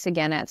products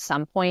again at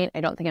some point.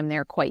 I don't think I'm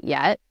there quite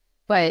yet.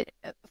 But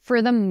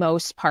for the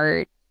most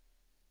part,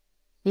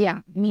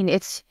 yeah, I mean,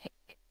 it's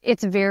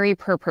very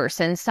per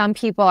person. Some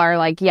people are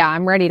like, yeah,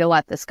 I'm ready to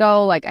let this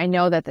go. Like, I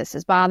know that this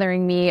is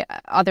bothering me.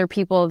 Other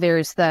people,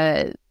 there's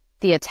the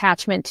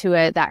attachment to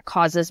it that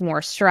causes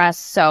more stress.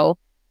 So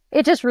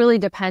it just really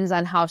depends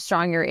on how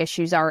strong your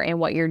issues are and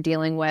what you're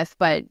dealing with.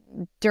 But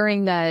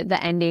during the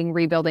ending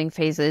rebuilding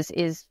phases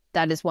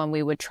that is when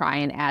we would try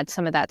and add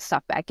some of that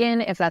stuff back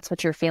in if that's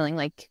what you're feeling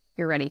like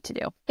you're ready to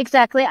do.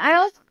 Exactly. I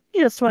also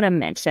just want to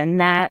mention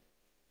that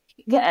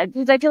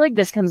because I feel like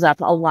this comes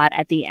up a lot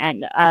at the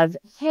end of,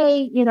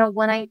 hey,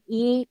 when I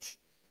eat,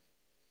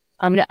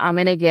 I'm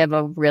gonna give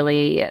a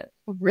really,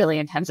 really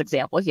intense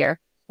example here.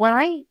 When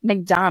I eat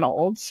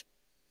McDonald's,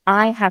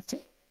 I have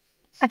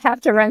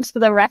to run to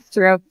the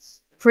restroom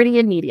pretty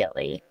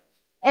immediately.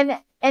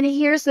 And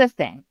here's the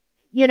thing,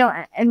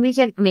 and we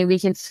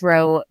can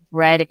throw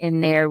bread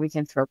in there. We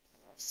can throw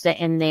pasta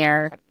in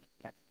there.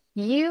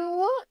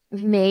 You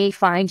may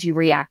find you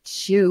react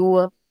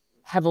to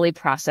heavily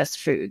processed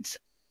foods.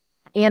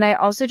 And I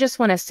also just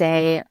want to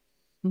say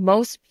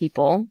most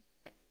people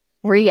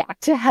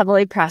react to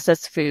heavily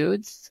processed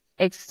foods,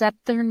 except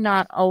they're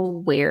not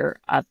aware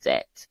of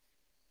it.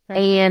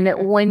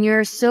 And when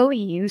you're so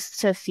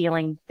used to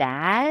feeling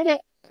bad,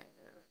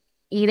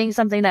 eating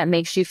something that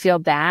makes you feel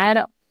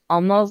bad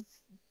almost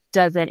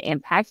doesn't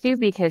impact you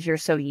because you're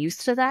so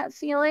used to that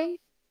feeling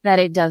that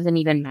it doesn't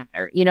even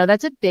matter.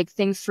 That's a big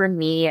thing for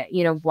me,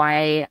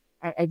 why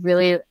I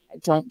really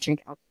don't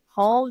drink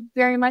alcohol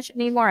very much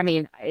anymore. I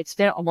mean, it's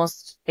been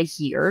almost a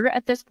year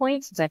at this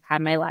point since I've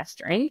had my last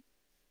drink.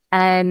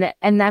 And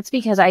that's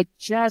because I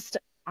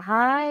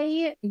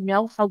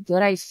know how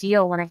good I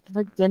feel when I have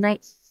a good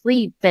night's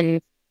sleep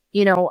and,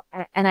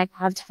 and I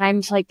have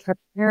time to like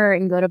prepare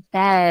and go to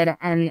bed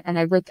and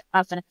I wake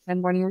up and I have my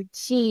morning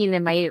routine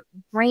and my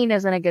brain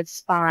is in a good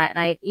spot and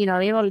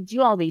I'm able to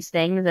do all these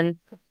things. And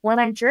when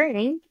I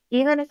drink,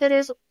 even if it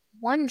is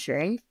one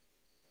drink,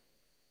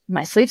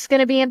 my sleep's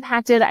going to be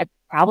impacted. I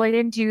probably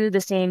didn't do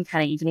the same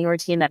kind of evening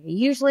routine that I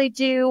usually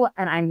do.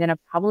 And I'm going to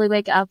probably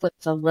wake up with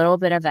a little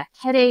bit of a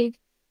headache.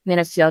 I'm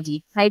going to feel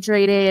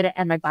dehydrated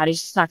and my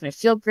body's just not going to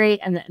feel great.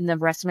 And the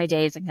rest of my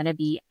day isn't going to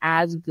be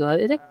as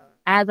good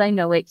as I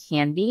know it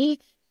can be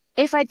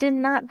if I did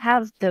not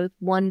have those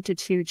 1 to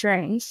 2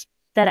 drinks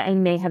that I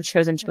may have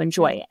chosen to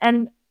enjoy.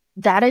 And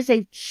that is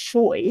a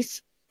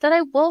choice that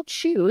I will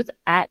choose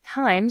at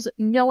times,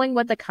 knowing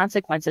what the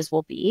consequences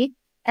will be.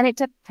 And it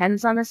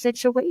depends on the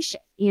situation.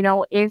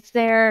 If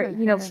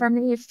they're, for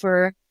me,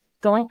 for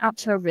going out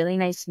to a really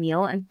nice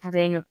meal and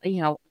having,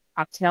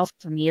 cocktail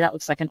for me that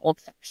looks like an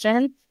old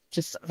fashioned,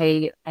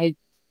 I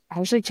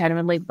actually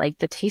genuinely like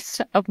the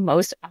taste of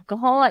most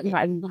alcohol.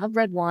 I love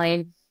red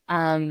wine,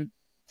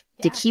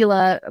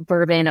 tequila,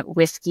 bourbon,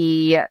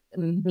 whiskey,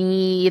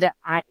 mead.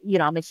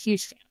 I'm a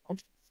huge fan of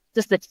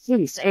just the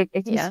taste. It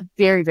tastes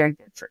very, very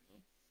good for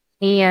me.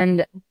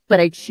 But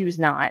I choose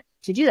not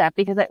to do that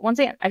because once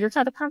again, I just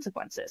know the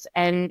consequences.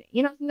 And,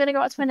 if I'm going to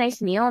go out to a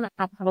nice meal and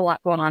I have a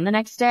lot going on the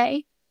next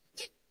day,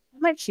 I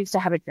might choose to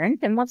have a drink.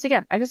 And once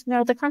again, I just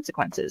know the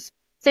consequences.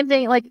 Same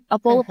thing, like a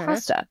bowl of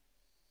pasta.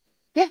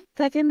 Yeah,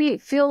 that can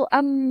feel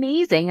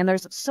amazing. And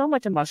there's so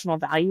much emotional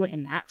value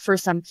in that for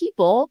some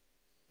people.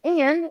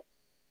 And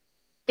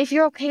if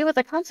you're okay with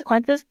the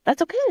consequences,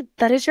 that's okay.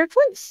 That is your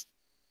choice.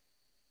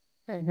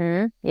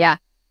 Yeah.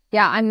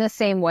 Yeah, I'm the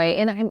same way.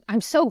 And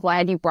I'm so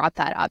glad you brought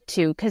that up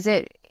too, because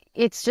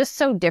it's just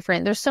so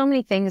different. There's so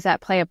many things that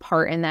play a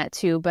part in that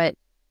too. But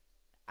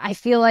I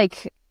feel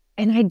like,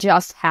 and I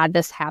just had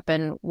this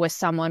happen with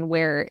someone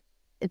where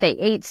they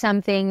ate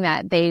something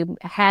that they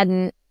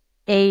hadn't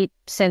ate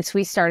since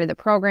we started the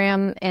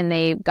program, and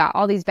they got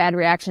all these bad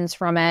reactions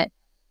from it.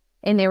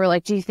 And they were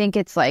like, do you think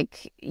it's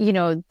like,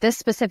 this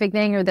specific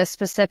thing or this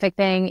specific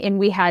thing? And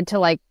we had to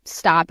like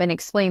stop and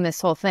explain this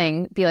whole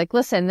thing. Be like,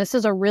 listen, this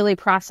is a really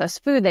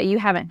processed food that you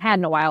haven't had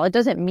in a while. It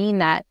doesn't mean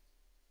that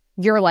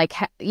you're like,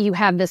 you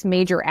have this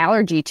major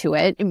allergy to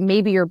it.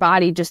 Maybe your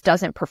body just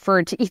doesn't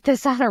prefer to eat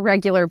this on a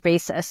regular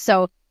basis.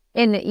 So,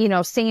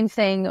 same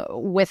thing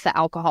with the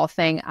alcohol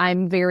thing.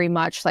 I'm very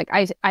much like,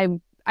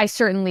 I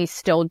certainly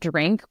still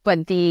drink,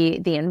 but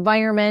the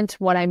environment,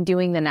 what I'm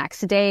doing the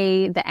next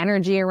day, the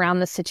energy around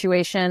the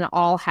situation,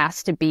 all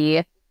has to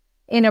be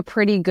in a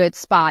pretty good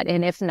spot.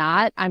 And if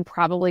not, I'm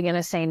probably going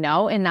to say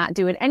no and not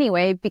do it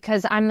anyway,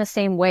 because I'm the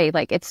same way.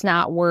 Like, it's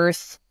not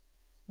worth,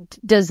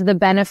 does the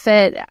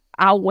benefit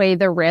outweigh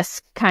the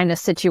risk kind of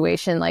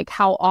situation? Like,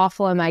 how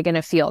awful am I going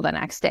to feel the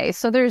next day?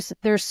 So there's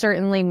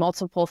certainly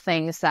multiple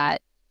things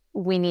that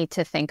we need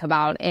to think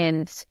about.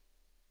 And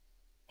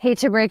hate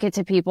to break it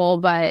to people,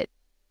 but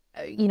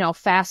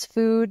fast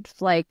food,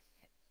 like,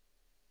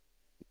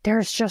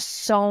 there's just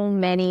so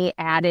many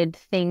added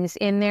things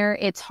in there.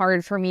 It's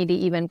hard for me to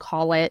even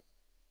call it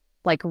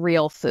like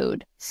real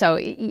food. So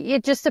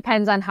it just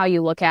depends on how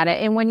you look at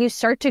it. And when you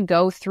start to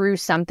go through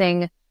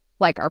something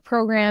like our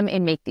program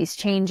and make these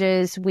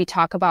changes, we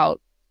talk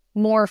about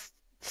more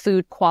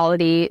food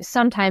quality,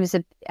 sometimes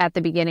at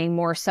the beginning,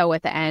 more so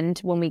at the end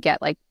when we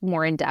get like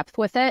more in depth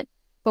with it.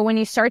 But when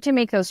you start to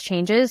make those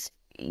changes,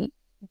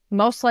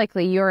 most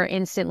likely you're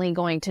instantly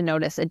going to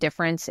notice a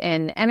difference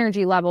in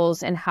energy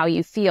levels and how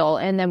you feel.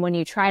 And then when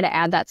you try to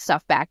add that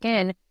stuff back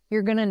in,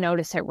 you're going to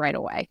notice it right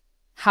away,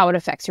 how it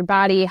affects your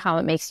body, how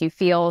it makes you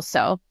feel.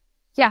 So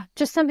yeah,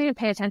 just something to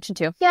pay attention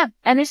to. Yeah.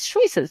 And it's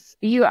choices.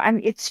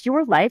 It's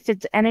your life.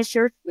 It's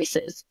your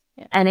choices.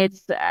 Yeah. And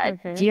it's,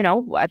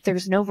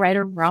 there's no right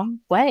or wrong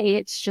way.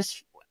 It's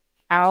just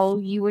how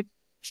you would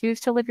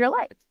choose to live your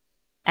life.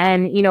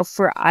 And,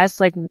 for us,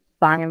 like,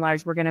 by and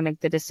large, we're going to make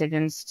the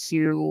decisions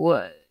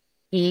to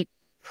eat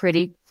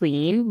pretty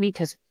clean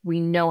because we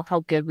know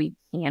how good we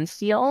can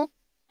feel.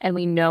 And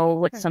we know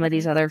what some of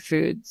these other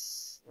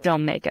foods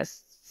don't make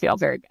us feel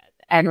very good.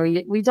 And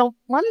we don't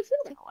want to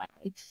feel that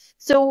way.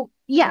 So,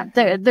 yeah,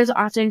 there's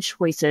often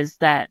choices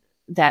that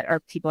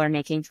people are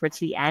making towards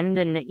the end.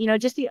 And,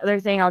 just the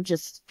other thing I'll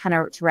just kind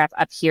of to wrap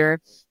up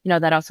here,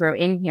 that I'll throw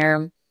in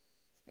here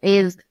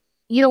is,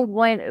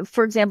 when,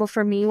 for example,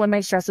 for me, when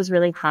my stress is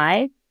really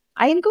high,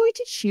 I am going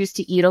to choose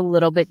to eat a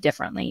little bit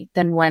differently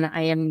than when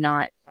I am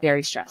not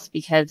very stressed,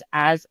 because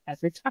as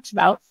we've talked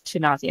about to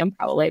nauseam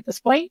probably at this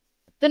point,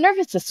 the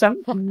nervous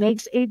system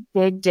makes a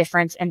big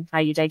difference in how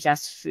you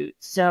digest food.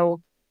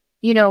 So,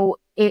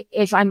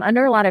 if I'm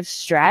under a lot of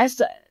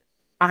stress,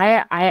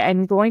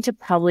 I'm going to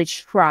probably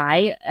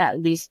try,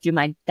 at least do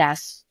my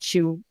best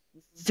to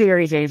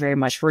very, very, very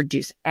much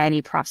reduce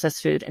any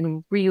processed food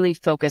and really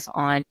focus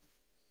on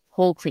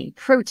whole clean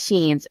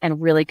proteins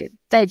and really good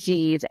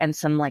veggies and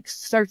some like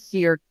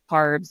starchier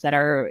carbs that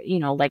are,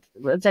 like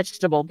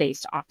vegetable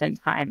based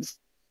oftentimes.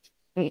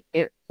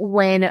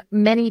 When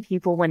many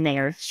people, when they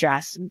are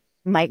stressed,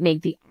 might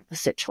make the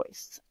opposite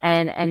choice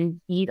and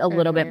eat a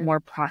little bit more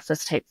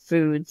processed type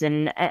foods.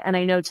 And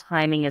I know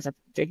timing is a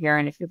factor here.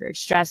 And if you're very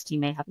stressed, you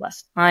may have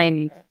less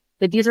time.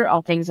 But these are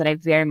all things that I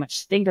very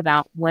much think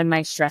about when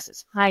my stress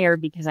is higher,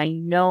 because I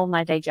know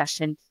my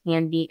digestion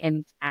can be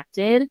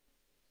impacted.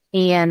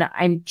 And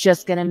I'm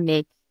just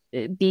going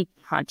to be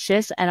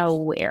conscious and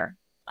aware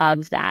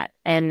of that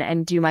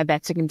and do my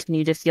best to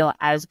continue to feel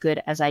as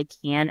good as I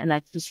can. And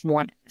that's just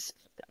one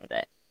aspect of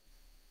it.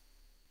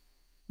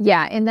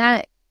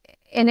 Yeah.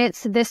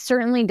 This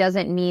certainly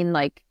doesn't mean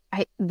like,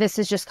 this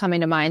is just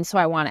coming to mind, so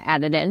I want to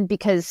add it in,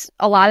 because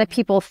a lot of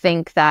people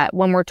think that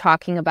when we're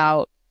talking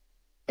about,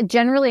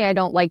 generally, I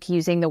don't like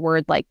using the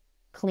word like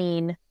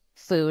clean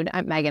food.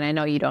 Megan, I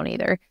know you don't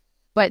either.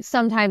 But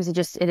sometimes it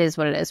is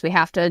what it is. We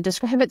have to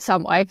describe it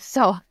some way.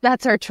 So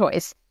that's our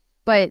choice.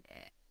 But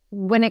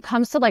when it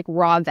comes to like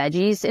raw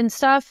veggies and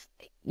stuff,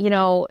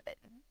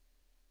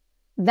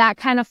 that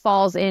kind of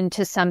falls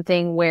into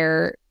something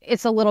where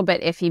it's a little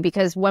bit iffy,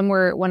 because when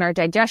our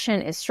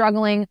digestion is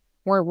struggling,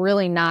 we're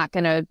really not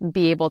going to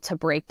be able to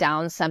break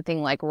down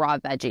something like raw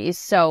veggies.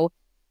 So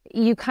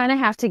you kind of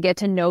have to get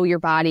to know your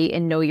body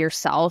and know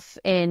yourself.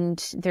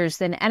 And there's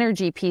an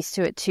energy piece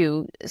to it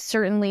too.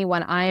 Certainly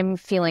when I'm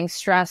feeling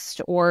stressed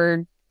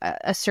or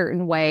a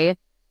certain way,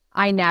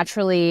 I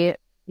naturally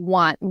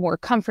want more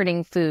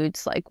comforting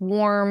foods like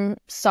warm,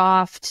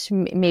 soft,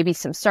 maybe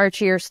some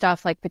starchier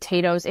stuff like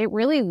potatoes. It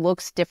really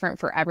looks different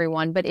for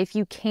everyone. But if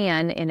you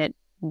can, and it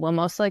will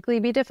most likely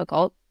be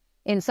difficult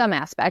in some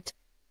aspect,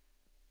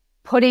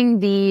 putting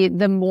the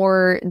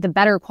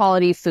better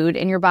quality food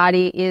in your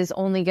body is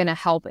only going to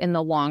help in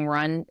the long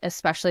run,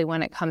 especially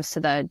when it comes to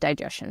the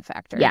digestion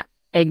factor. Yeah,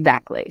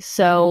 exactly.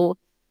 So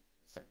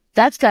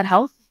that's gut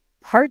health.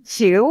 Part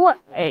 2,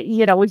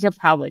 we could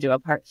probably do a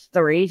part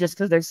 3 just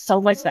because there's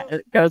so much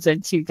that goes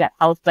into gut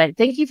health. But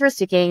thank you for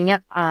sticking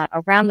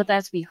around with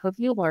us. We hope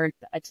you learned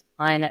a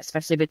ton,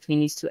 especially between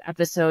these 2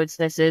 episodes.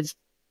 This is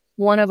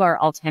one of our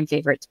all-time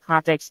favorite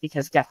topics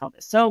because gut health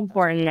is so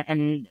important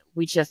and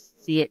we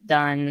just see it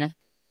done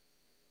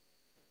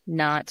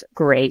not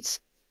great.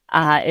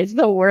 Is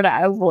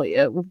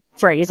the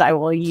phrase I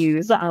will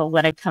use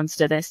when it comes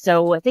to this.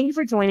 So thank you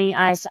for joining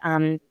us.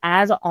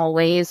 As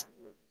always,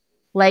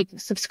 like,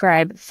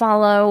 subscribe,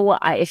 follow.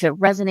 If it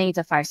resonates,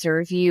 a 5-star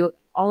review.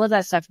 All of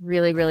that stuff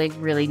really, really,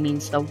 really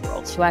means the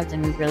world to us,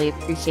 and we really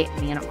appreciate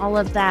seeing all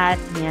of that.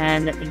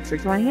 And thanks for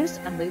joining us,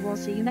 and we will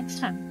see you next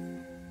time.